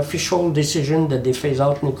make an official decision that they phase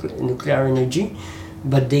out nuclear energy,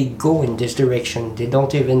 but they go in this direction. They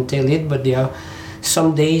don't even tell it, but they are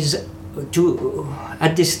some days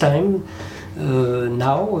at this time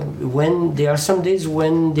now, when there are some days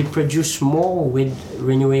when they produce more with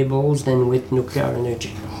renewables than with nuclear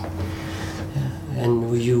energy.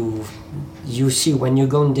 And you see, when you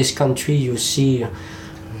go in this country, you see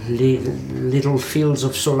little fields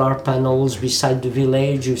of solar panels beside the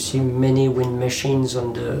village. You see many wind machines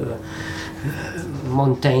on the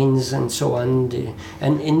mountains and so on.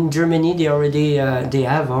 And in Germany, they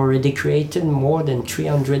have already created more than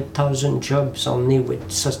 300,000 jobs only with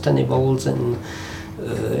sustainables and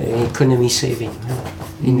economy saving,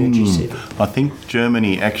 energy saving. I think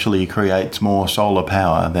Germany actually creates more solar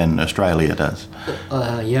power than Australia does.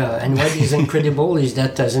 Yeah, and what is incredible is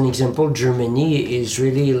that, as an example, Germany is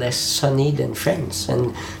really less sunny than France.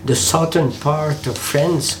 And the southern part of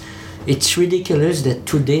France, it's ridiculous that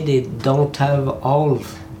today they don't have all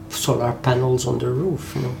solar panels on the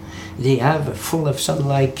roof. They have full of sun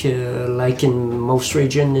like in most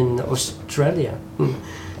regions in Australia.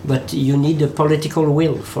 But you need a political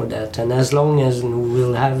will for that, and as long as we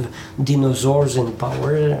will have dinosaurs in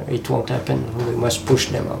power, it won't happen. We must push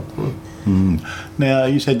them out. Now,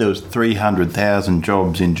 you said there was 300,000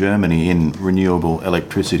 jobs in Germany in renewable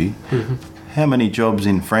electricity. Mm-hmm. How many jobs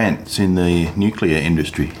in France in the nuclear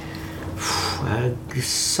industry? I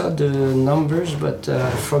saw the numbers, but I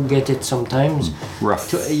forget it sometimes.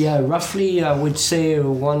 Roughly, I would say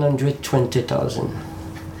 120,000.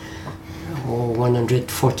 Or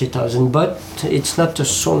 140,000, but it's not a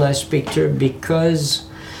so nice picture because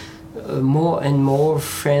more and more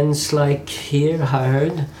friends like here, I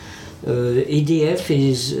heard, EDF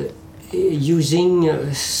is using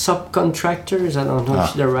subcontractors. I don't know if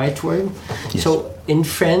it's the right word. Yes. So in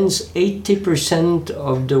France, 80%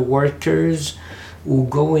 of the workers who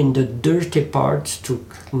go in the dirty parts to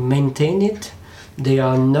maintain it, they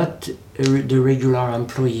are not the regular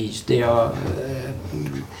employees. They are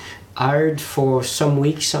hired for some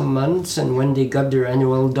weeks, some months, and when they got their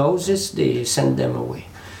annual doses, they send them away.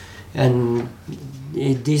 And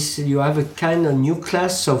you have a kind of new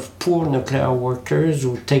class of poor nuclear workers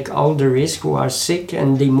who take all the risk, who are sick,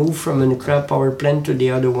 and they move from a nuclear power plant to the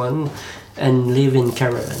other one and live in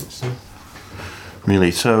caravans.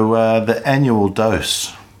 Really? So the annual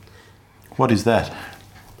dose, what is that?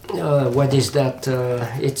 What is that?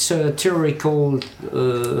 It's a theoretical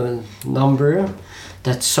number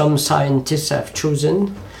that some scientists have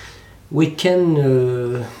chosen. We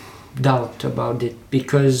can doubt about it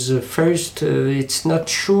because first, it's not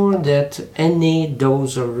sure that any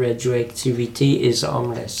dose of radioactivity is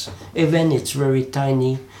harmless. Even it's very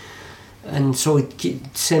tiny. And so it's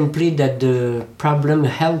simply that the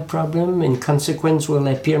health problem, in consequence, will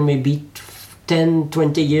appear maybe 10,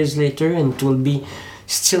 20 years later, and it will be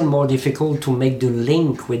still more difficult to make the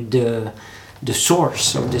link with the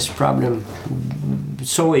source of this problem.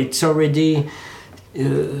 So it's already,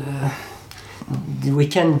 we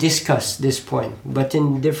can discuss this point, but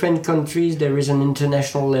in different countries there is an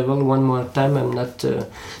international level. One more time,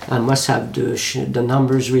 I must have the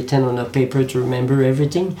numbers written on a paper to remember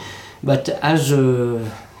everything, but as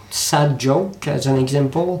a sad joke as an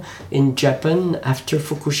example. In Japan, after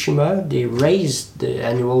Fukushima, they raised the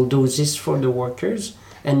annual doses for the workers,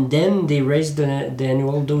 and then they raised the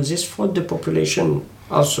annual doses for the population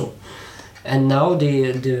also. And now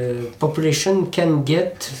the population can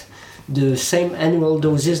get the same annual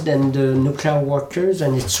doses than the nuclear workers,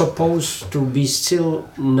 and it's supposed to be still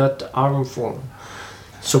not harmful.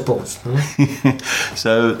 Suppose.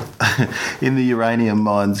 So, in the uranium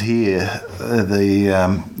mines here,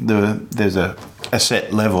 there's a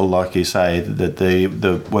set level, like you say, that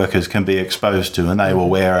the workers can be exposed to, and they will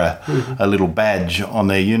wear a little badge on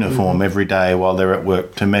their uniform every day while they're at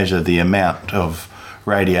work to measure the amount of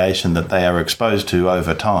radiation that they are exposed to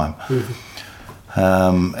over time.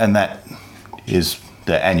 And that is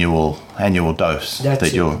the annual dose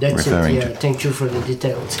that you're referring to. Thank you for the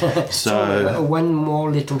details. So one more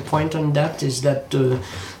little point on that is that the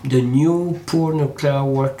new poor nuclear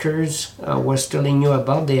workers I was telling you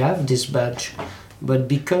about, they have this badge, but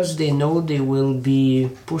because they know they will be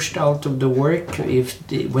pushed out of the work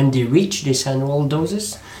when they reach this annual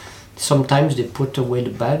doses, sometimes they put away the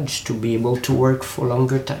badge to be able to work for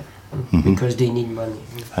longer time because they need money.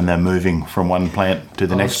 And they're moving from one plant to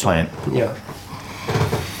the next plant. Yeah.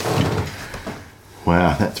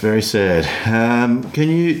 Wow, that's very sad. Can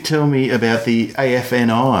you tell me about the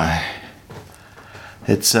AFNI?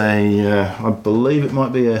 It's I believe it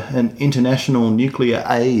might be an international nuclear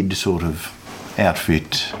aid sort of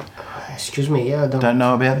outfit. Excuse me, yeah, I don't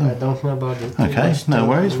know about them? I don't know about it. Okay, no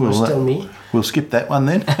worries. Tell me. We'll skip that one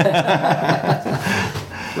then.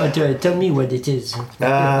 But tell me what it is.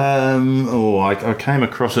 I came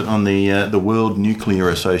across it on the World Nuclear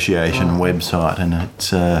Association website, and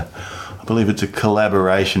it's I believe it's a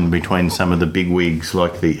collaboration between some of the big wigs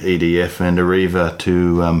like the EDF and Riviere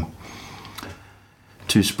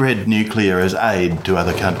to spread nuclear as aid to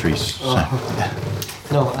other countries.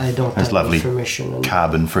 No, I don't have lovely information on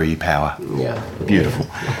carbon-free power. Yeah. Beautiful.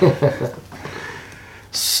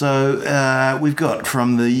 So we've got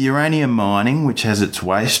from the uranium mining, which has its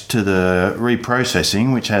waste, to the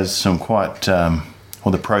reprocessing, which has some quite,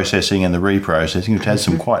 or the processing and the reprocessing, which has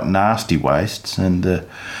some quite nasty wastes. And the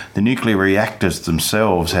nuclear reactors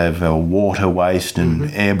themselves have water waste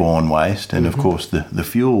and airborne waste, and of course the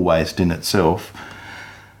fuel waste in itself.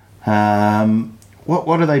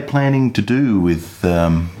 What are they planning to do with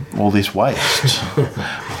all this waste?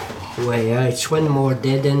 Well, yeah, it's one more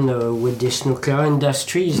dead end with this nuclear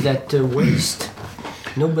industry is that waste.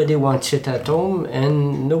 Nobody wants it at home,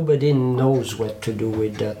 and nobody knows what to do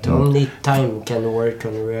with that. Only time can work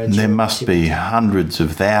on radioactivity. There must be hundreds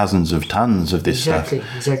of thousands of tons of this stuff.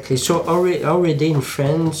 Exactly. So already in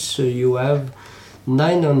France, you have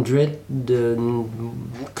 900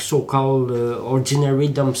 so-called ordinary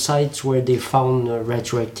dump sites where they found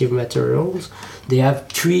radioactive materials. They have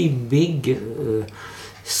 3 big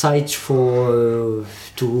sites for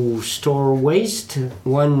to store waste.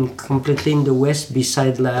 One completely in the west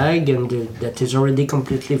beside La Hague, and that is already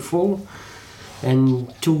completely full.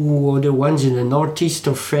 And 2 other ones in the northeast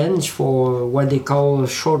of France for what they call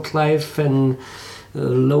short life and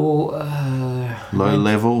low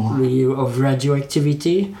level of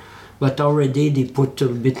radioactivity. But already they put a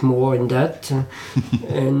bit more in that.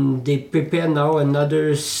 And they prepare now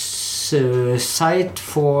another site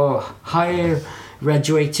for higher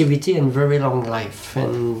radioactivity and very long life.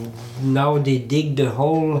 And now they dig the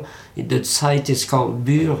site is called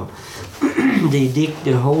Bure. They dig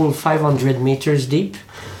the hole 500 meters deep,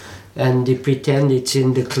 and they pretend it's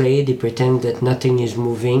in the clay, they pretend that nothing is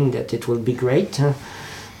moving, that it will be great.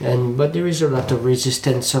 But there is a lot of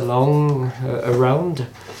resistance around,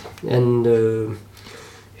 and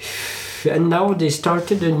now they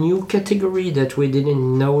started a new category that we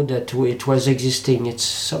didn't know that it was existing. It's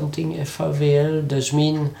something FAVL does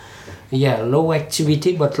mean, low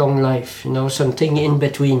activity but long life. Something in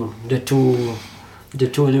between the two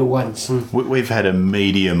other ones. We've had a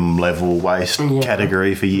medium level waste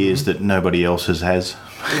category for years that nobody else has.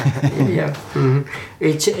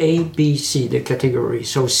 It's A, B, C, the category.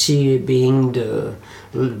 So C being the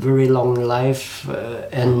very long life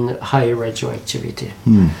and high radioactivity.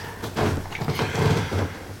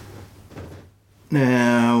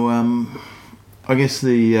 Now, I guess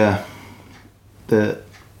the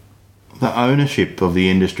ownership of the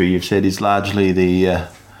industry, you've said, is largely the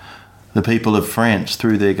people of France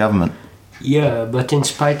through their government. Yeah, but in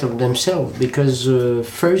spite of themselves, because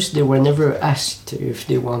first they were never asked if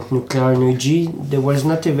they want nuclear energy. There was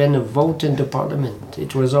not even a vote in the parliament.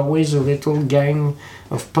 It was always a little gang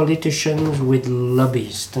of politicians with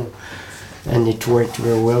lobbyists, and it worked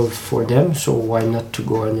very well for them. So why not to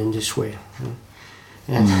go on in this way?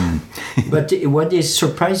 But what is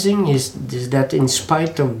surprising is that in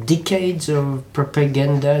spite of decades of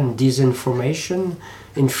propaganda and disinformation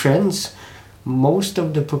in France, most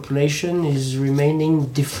of the population is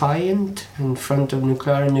remaining defiant in front of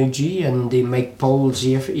nuclear energy, and they make polls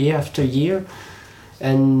year after year.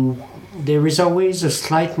 And there is always a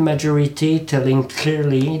slight majority telling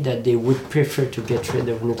clearly that they would prefer to get rid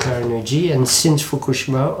of nuclear energy. And since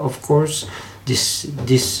Fukushima, of course, this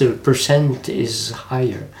percent is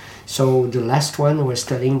higher. So the last one was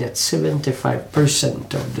telling that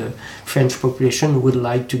 75% of the French population would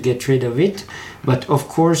like to get rid of it. But of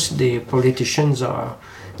course, the politicians are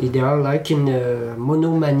like in a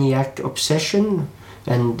monomaniac obsession,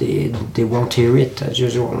 and they won't hear it as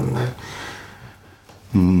usual.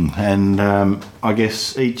 And I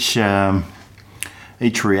guess each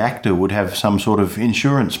reactor would have some sort of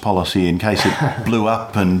insurance policy in case it blew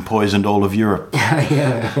up and poisoned all of Europe.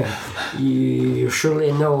 Yeah. You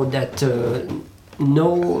surely know that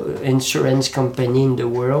no insurance company in the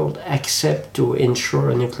world accepts to insure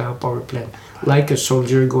a nuclear power plant, like a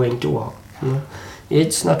soldier going to war.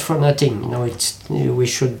 It's not for nothing. We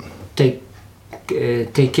should take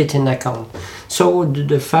it in account. So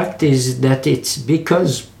the fact is that it's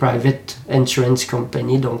because private insurance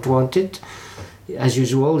company don't want it. As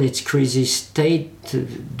usual, it's crazy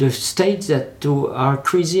the states that are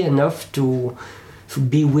crazy enough to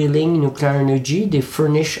be willing nuclear energy, they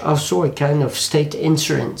furnish also a kind of state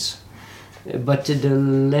insurance. But the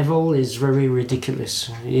level is very ridiculous.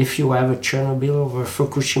 If you have a Chernobyl or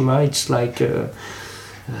Fukushima, it's like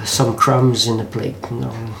some crumbs in a plate.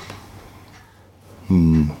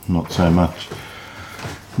 Not so much.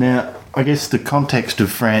 Now, I guess the context of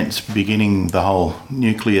France beginning the whole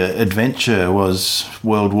nuclear adventure was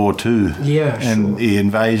World War II. Yeah, and sure. the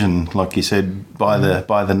invasion, like you said, by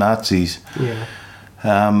the Nazis. Yeah.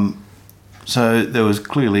 So there was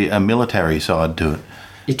clearly a military side to it.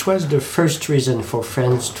 It was the first reason for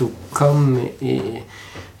France to come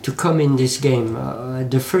in this game.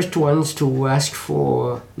 The first ones to ask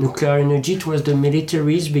for nuclear energy, it was the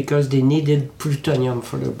militaries because they needed plutonium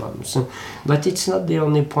for the bombs. But it's not the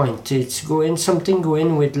only point. It's something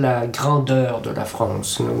going with la grandeur de la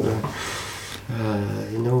France.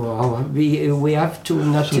 We have to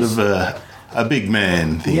notice. Sort of a big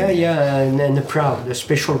man thing. Yeah, and a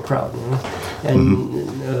special proud. And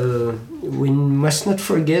we must not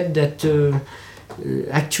forget that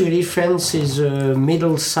actually France is a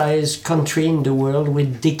middle-sized country in the world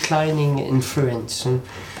with declining influence.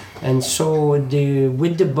 And so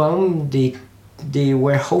with the bomb, they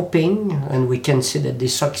were hoping, and we can say that they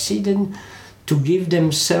succeeded, to give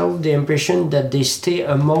themselves the impression that they stay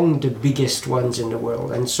among the biggest ones in the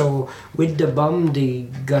world. And so with the bomb, they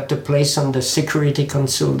got a place on the Security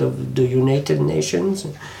Council of the United Nations.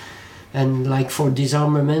 And like for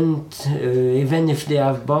disarmament, even if they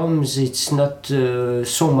have bombs, it's not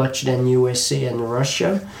so much than USA and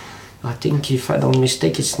Russia. I think, if I don't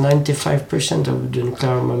mistake, it's 95% of the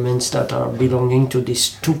nuclear armaments that are belonging to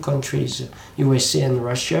these two countries, USA and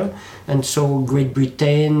Russia. And so Great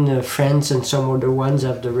Britain, France, and some other ones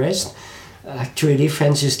have the rest. Actually,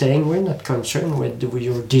 France is saying we're not concerned with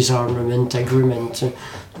your disarmament agreement.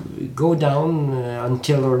 Go down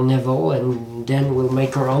until our level, and then we'll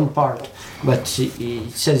make our own part. But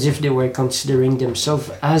it's as if they were considering themselves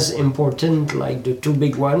as important like the two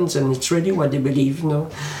big ones, and it's really what they believe. No,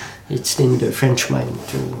 it's in the French mind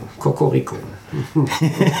to cocorico.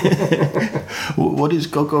 What is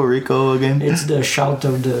cocorico again? It's the shout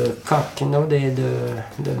of the cock,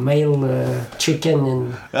 the male chicken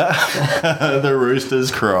and the roosters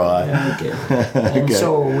cry. Yeah, okay. And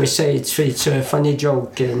so we say it's a funny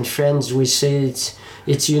joke. In France, we say it's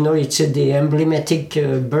the emblematic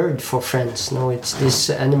bird for France. No, it's this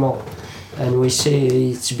animal. And we say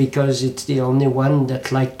it's because it's the only one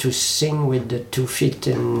that like to sing with the 2 feet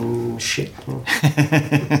and shit.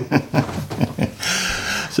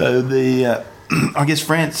 So I guess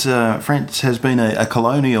France has been a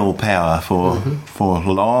colonial power for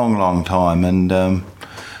a long time, and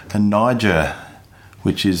Niger,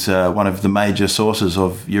 which is one of the major sources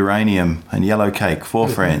of uranium and yellow cake for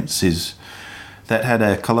France, that had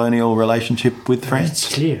a colonial relationship with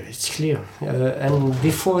France? It's clear. And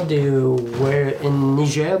before they were in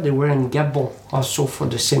Niger, they were in Gabon, also for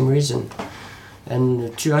the same reason.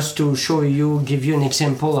 And just to give you an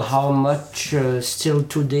example of how much still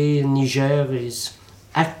today Niger is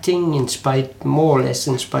acting more or less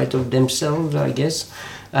in spite of themselves, I guess,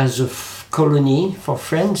 as a colony for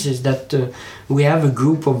France, is that we have a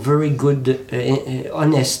group of very good,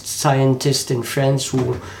 honest scientists in France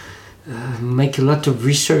who make a lot of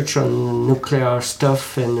research on nuclear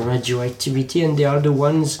stuff and radioactivity, and they are the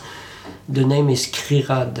ones. The name is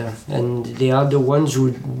CRIRAD, and they are the ones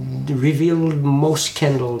who revealed most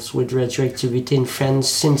scandals with radioactivity in France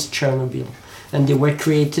since Chernobyl. And they were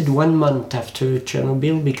created 1 month after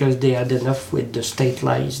Chernobyl because they had enough with the state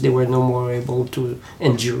lies. They were no more able to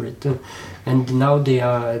endure it. And now they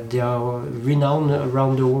are renowned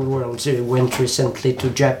around the whole world. They went recently to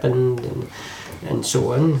Japan and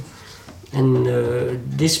so on. And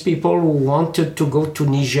these people wanted to go to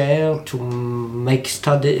Niger to make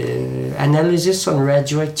analysis on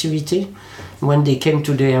radioactivity. When they came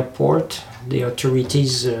to the airport, the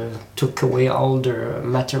authorities took away all their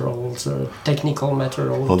materials, technical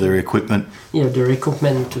material. All their equipment? Yeah, their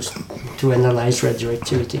equipment to analyze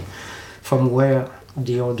radioactivity from where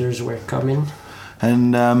the orders were coming.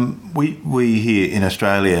 And we here in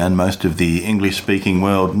Australia and most of the English-speaking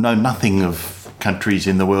world know nothing of countries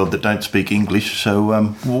in the world that don't speak English. So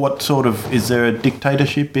what sort of... Is there a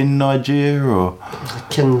dictatorship in Niger or...? I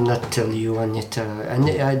cannot tell you, Anita. And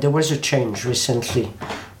there was a change recently,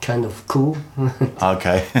 kind of coup.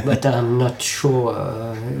 Okay. But I'm not sure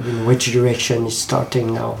in which direction it's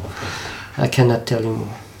starting now. I cannot tell you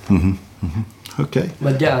more. Mm-hmm. Mm-hmm. Okay.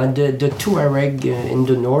 But the Tuareg in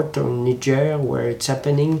the north of Niger, where it's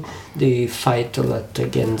happening, they fight a lot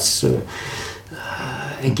against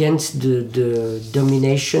the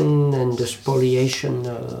domination and the spoliation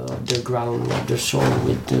of the ground, of the soil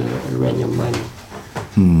with the uranium mining.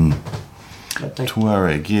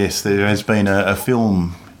 Tuareg, yes. There has been a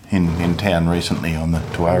film in town recently on the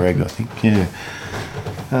Tuareg, I think, yeah.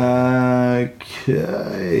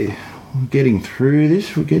 Okay. We're getting through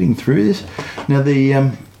this. Now the...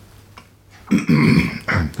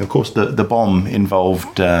 of course, the bomb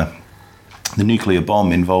involved... the nuclear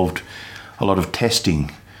bomb involved a lot of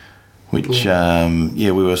testing, which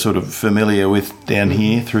we were sort of familiar with down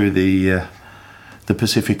here through the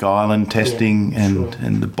Pacific Island testing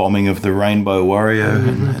and the bombing of the Rainbow Warrior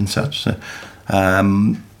and such. So,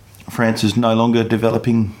 France is no longer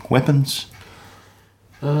developing weapons?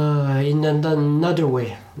 In another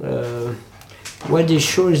way. What is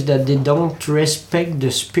sure is that they don't respect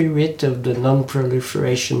the spirit of the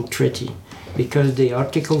Non-Proliferation Treaty, because the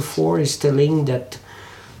Article 4 is telling that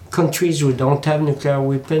countries who don't have nuclear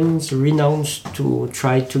weapons renounce to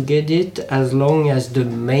try to get it as long as the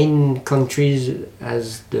main countries,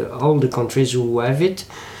 all the countries who have it,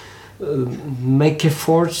 make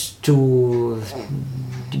efforts to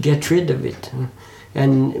get rid of it.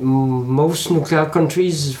 And most nuclear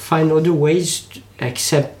countries find other ways,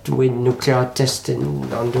 except with nuclear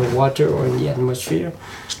testing underwater or in the atmosphere,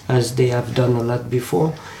 as they have done a lot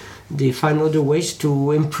before. They find other ways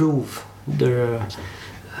to improve their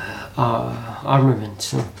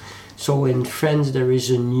armaments. So in France there is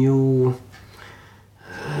a new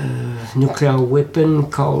nuclear weapon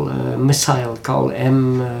missile called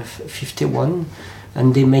M51,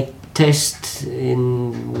 and they make tests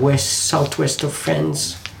in southwest of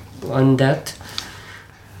France on that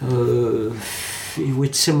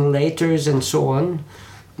with simulators and so on.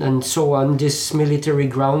 And so on this military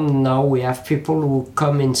ground now we have people who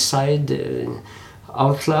come inside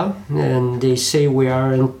outlaw, and they say we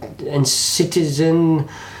are in citizen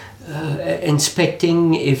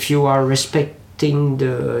inspecting if you are respecting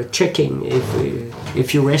the checking,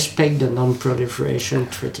 if you respect the Non-Proliferation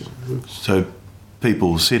Treaty. So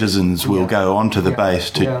citizens will go onto the base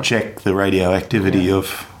to check the radioactivity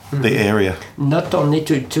of the area. Not only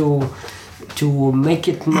to make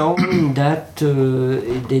it known that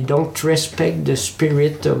they don't respect the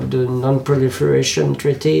spirit of the Non-Proliferation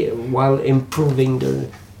Treaty while improving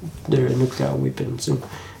their nuclear weapons.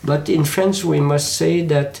 But in France we must say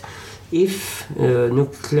that if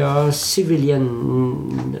nuclear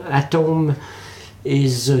civilian atom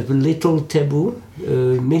is a little taboo,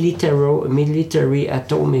 military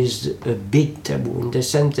atom is a big taboo, in the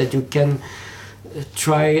sense that you can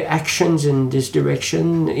try actions in this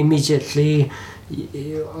direction immediately.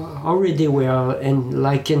 Already we are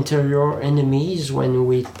like interior enemies when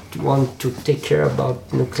we want to take care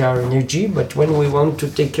about nuclear energy, but when we want to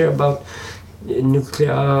take care about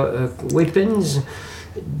nuclear weapons,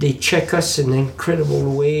 they check us in an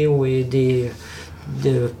incredible way where the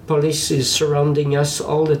police is surrounding us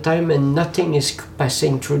all the time, and nothing is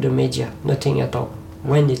passing through the media, nothing at all,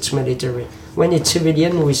 when it's military. When it's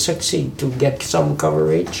civilian, we succeed to get some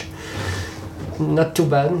coverage. Not too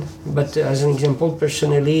bad, but as an example,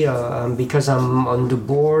 personally, because I'm on the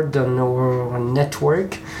board on our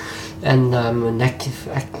network, And I'm an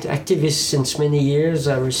activist since many years.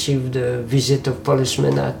 I received a visit of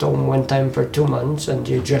policemen at home one time per 2 months, and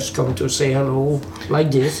they just come to say hello like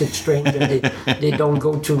this. It's strange that they don't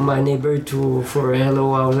go to my neighbor for a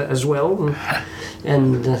hello as well.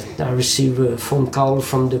 And I receive a phone call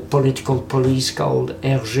from the political police called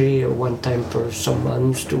RG one time per some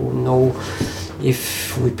months to know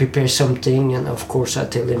if we prepare something, and of course I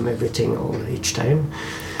tell them everything each time.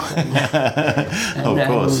 Of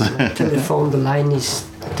course. Telephone, the line is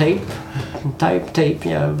tape,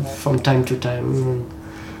 yeah, from time to time.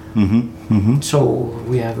 So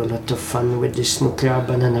we have a lot of fun with this nuclear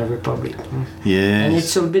banana republic. Yes. And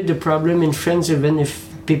it's a bit the problem in France, even if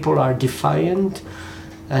people are defiant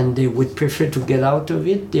and they would prefer to get out of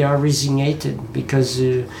it, they are resignated because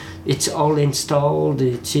it's all installed,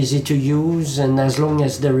 it's easy to use, and as long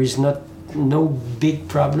as there is no big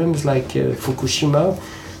problems like Fukushima,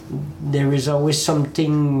 there is always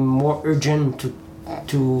something more urgent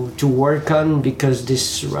to work on, because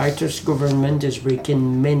this rightist government is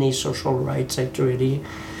breaking many social rights actually,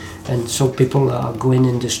 and so people are going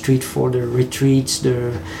in the street for the retreats,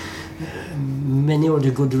 many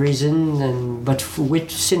other good reasons. But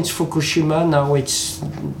since Fukushima, now it's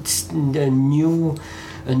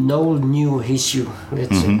an old new issue,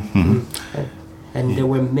 let's say. And there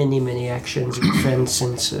were many actions in France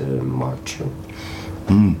since March.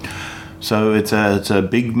 So it's a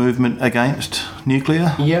big movement against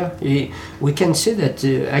nuclear? Yeah, we can say that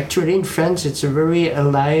actually in France it's a very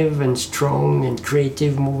alive and strong and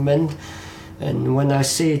creative movement. And when I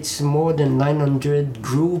say it's more than 900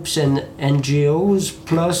 groups and NGOs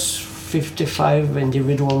plus 55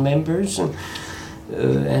 individual members,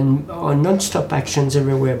 and non-stop actions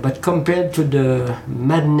everywhere. But compared to the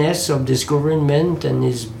madness of this government and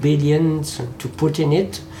his billions to put in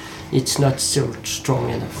it, it's not still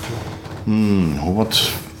strong enough. What's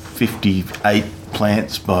 58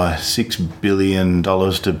 plants by $6 billion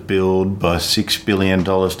to build, by $6 billion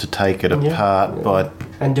to take it apart, by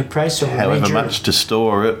and the price of however much to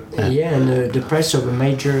store it. And the price of a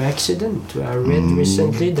major accident. I read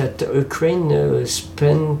recently that Ukraine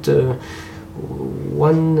spent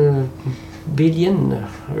 1 billion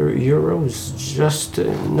euros, just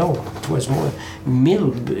no, it was more,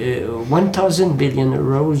 1,000 billion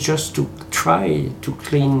euros just to try to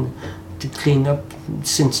clean up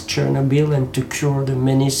since Chernobyl and to cure the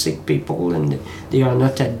many sick people, and they are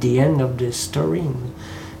not at the end of the story.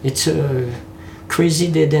 It's a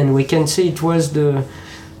crazy dead end. We can say it's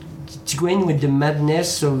going with the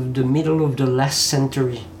madness of the middle of the last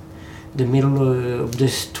century, the middle of the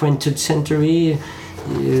 20th century.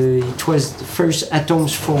 It was the first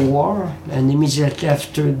atoms for war, and immediately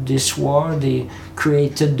after this war they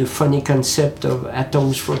created the funny concept of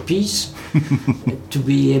atoms for peace to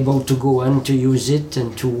be able to go on to use it,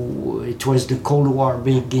 and it was the Cold War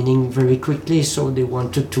beginning very quickly, so they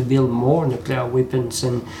wanted to build more nuclear weapons.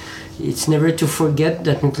 And it's never to forget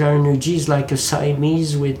that nuclear energy is like a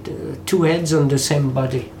Siamese with two heads on the same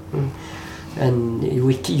body, and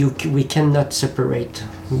we cannot separate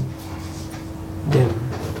them.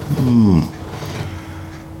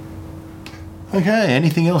 Okay,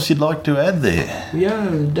 anything else you'd like to add there? Yeah,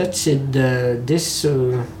 that's it.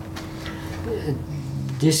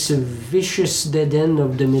 This vicious dead end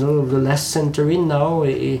of the middle of the last century, now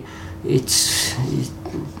it's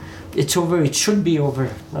over. It should be over.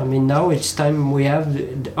 I mean, now it's time. We have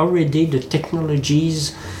already the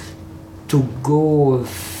technologies to go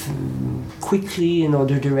quickly in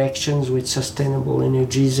other directions with sustainable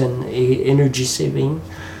energies and energy saving.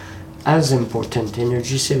 As important,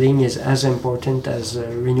 energy saving is as important as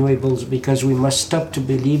renewables, because we must stop to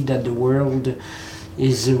believe that the world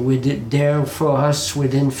is there for us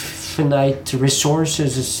with infinite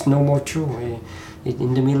resources. It's no more true.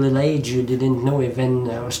 In the Middle Age, you didn't know even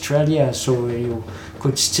Australia, so you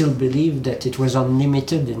could still believe that it was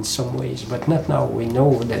unlimited in some ways, but not now. We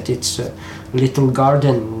know that it's a little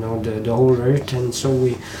garden, the whole Earth, and so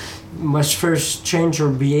we must first change our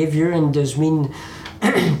behavior, and does mean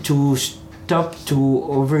to stop to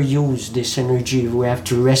overuse this energy. We have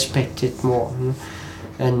to respect it more.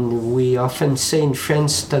 And we often say in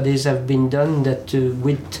France, studies have been done that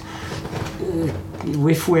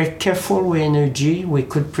if we're careful with energy, we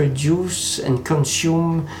could produce and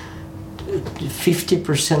consume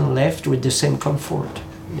 50% left with the same comfort.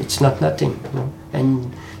 It's not nothing.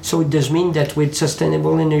 And so it does mean that with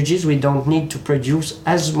sustainable energies, we don't need to produce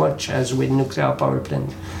as much as with nuclear power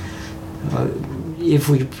plant. If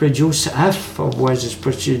we produce half of what is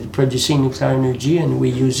producing nuclear energy and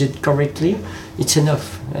we use it correctly, it's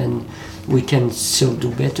enough, and we can still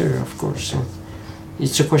do better, of course.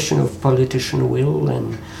 it's a question of politician will,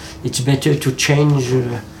 and it's better to change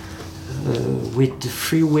with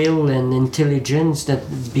free will and intelligence than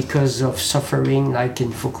because of suffering like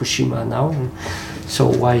in Fukushima now. So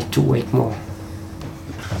why to wait more?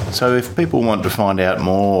 So if people want to find out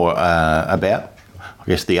more about, I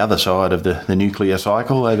guess, the other side of the nuclear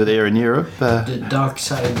cycle over there in Europe... the dark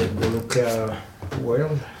side of the nuclear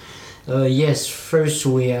world. Yes, first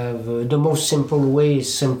we have the most simple way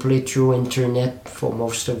is simply through internet for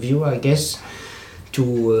most of you, I guess,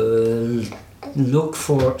 to look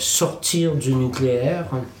for sortir du nucléaire.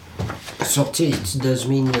 Sortir, it does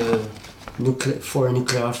mean for a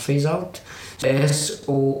nuclear phase out.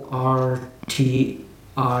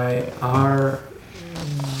 SORTIRDUNUCLEAIRE.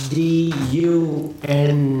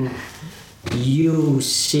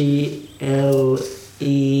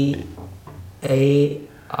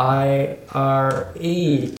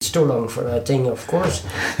 It's too long for that thing, of course.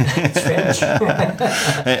 It's French.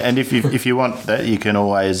 And if you want that, you can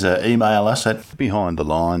always email us at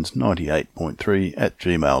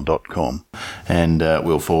behindthelines98.3@gmail.com, and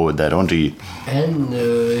we'll forward that on to you. And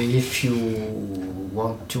if you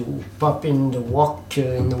want to pop in the walk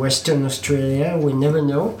in Western Australia, we never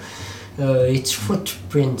know. It's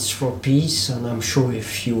Footprints for Peace, and I'm sure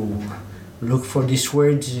if you look for these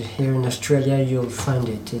words here in Australia, you'll find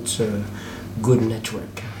it. It's a good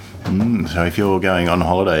network. So if you're going on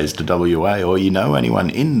holidays to WA, or you know anyone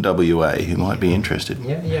in WA who might be interested,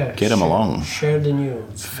 get them along. Share the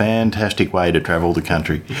news. Fantastic way to travel the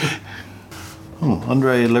country.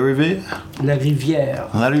 André La Riviere? La Riviere.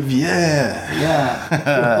 La Riviere.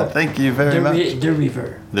 Yeah. Thank you very much. The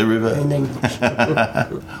river. The river. In English.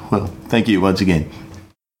 Well, thank you once again.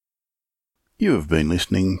 You have been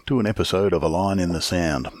listening to an episode of A Line in the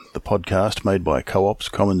Sound, the podcast made by Co-ops,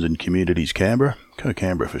 Commons and Communities Canberra,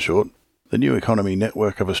 Co-Canberra for short, the New Economy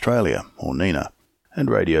Network of Australia, or NENA,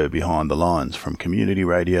 and Radio Behind the Lines from Community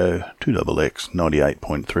Radio 2XX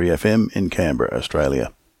 98.3 FM in Canberra,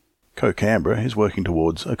 Australia. Co-Canberra is working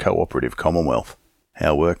towards a cooperative Commonwealth.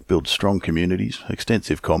 Our work builds strong communities,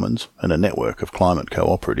 extensive commons, and a network of climate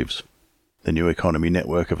cooperatives. The New Economy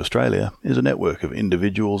Network of Australia is a network of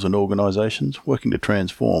individuals and organisations working to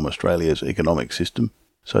transform Australia's economic system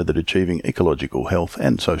so that achieving ecological health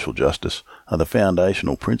and social justice are the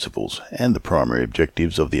foundational principles and the primary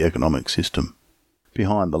objectives of the economic system.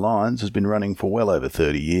 Behind the Lines has been running for well over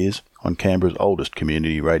 30 years on Canberra's oldest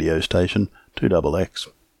community radio station, 2XX.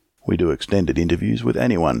 We do extended interviews with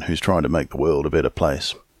anyone who's trying to make the world a better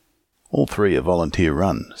place. All three are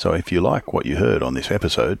volunteer-run, so if you like what you heard on this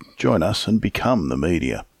episode, join us and become the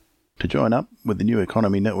media. To join up with the New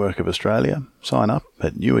Economy Network of Australia, sign up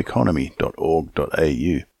at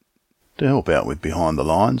neweconomy.org.au. To help out with Behind the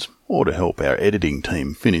Lines, or to help our editing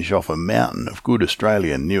team finish off a mountain of good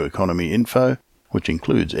Australian New Economy info, which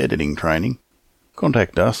includes editing training,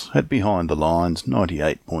 contact us at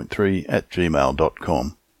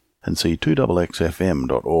behindthelines98.3@gmail.com. and see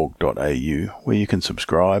 2xxfm.org.au, where you can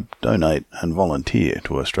subscribe, donate and volunteer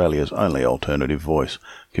to Australia's only alternative voice,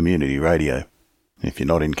 community radio. If you're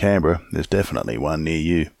not in Canberra, there's definitely one near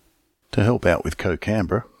you. To help out with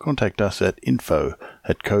Co-Canberra, contact us at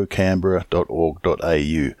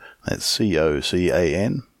info@cocanberra.org.au. That's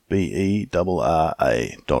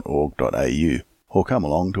COCANBERRA.org.au. Or come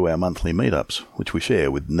along to our monthly meetups, which we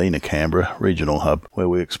share with NENA Canberra Regional Hub, where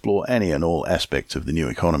we explore any and all aspects of the new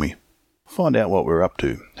economy. Find out what we're up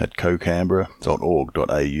to at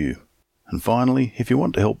cocanberra.org.au. And finally, if you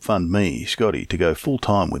want to help fund me, Scotty, to go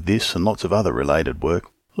full-time with this and lots of other related work,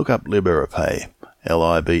 look up Liberapay,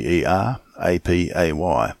 LIBERAPAY,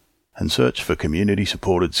 and search for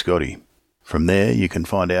Community-Supported Scotty. From there, you can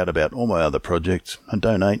find out about all my other projects and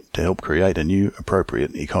donate to help create a new,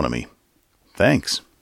 appropriate economy. Thanks.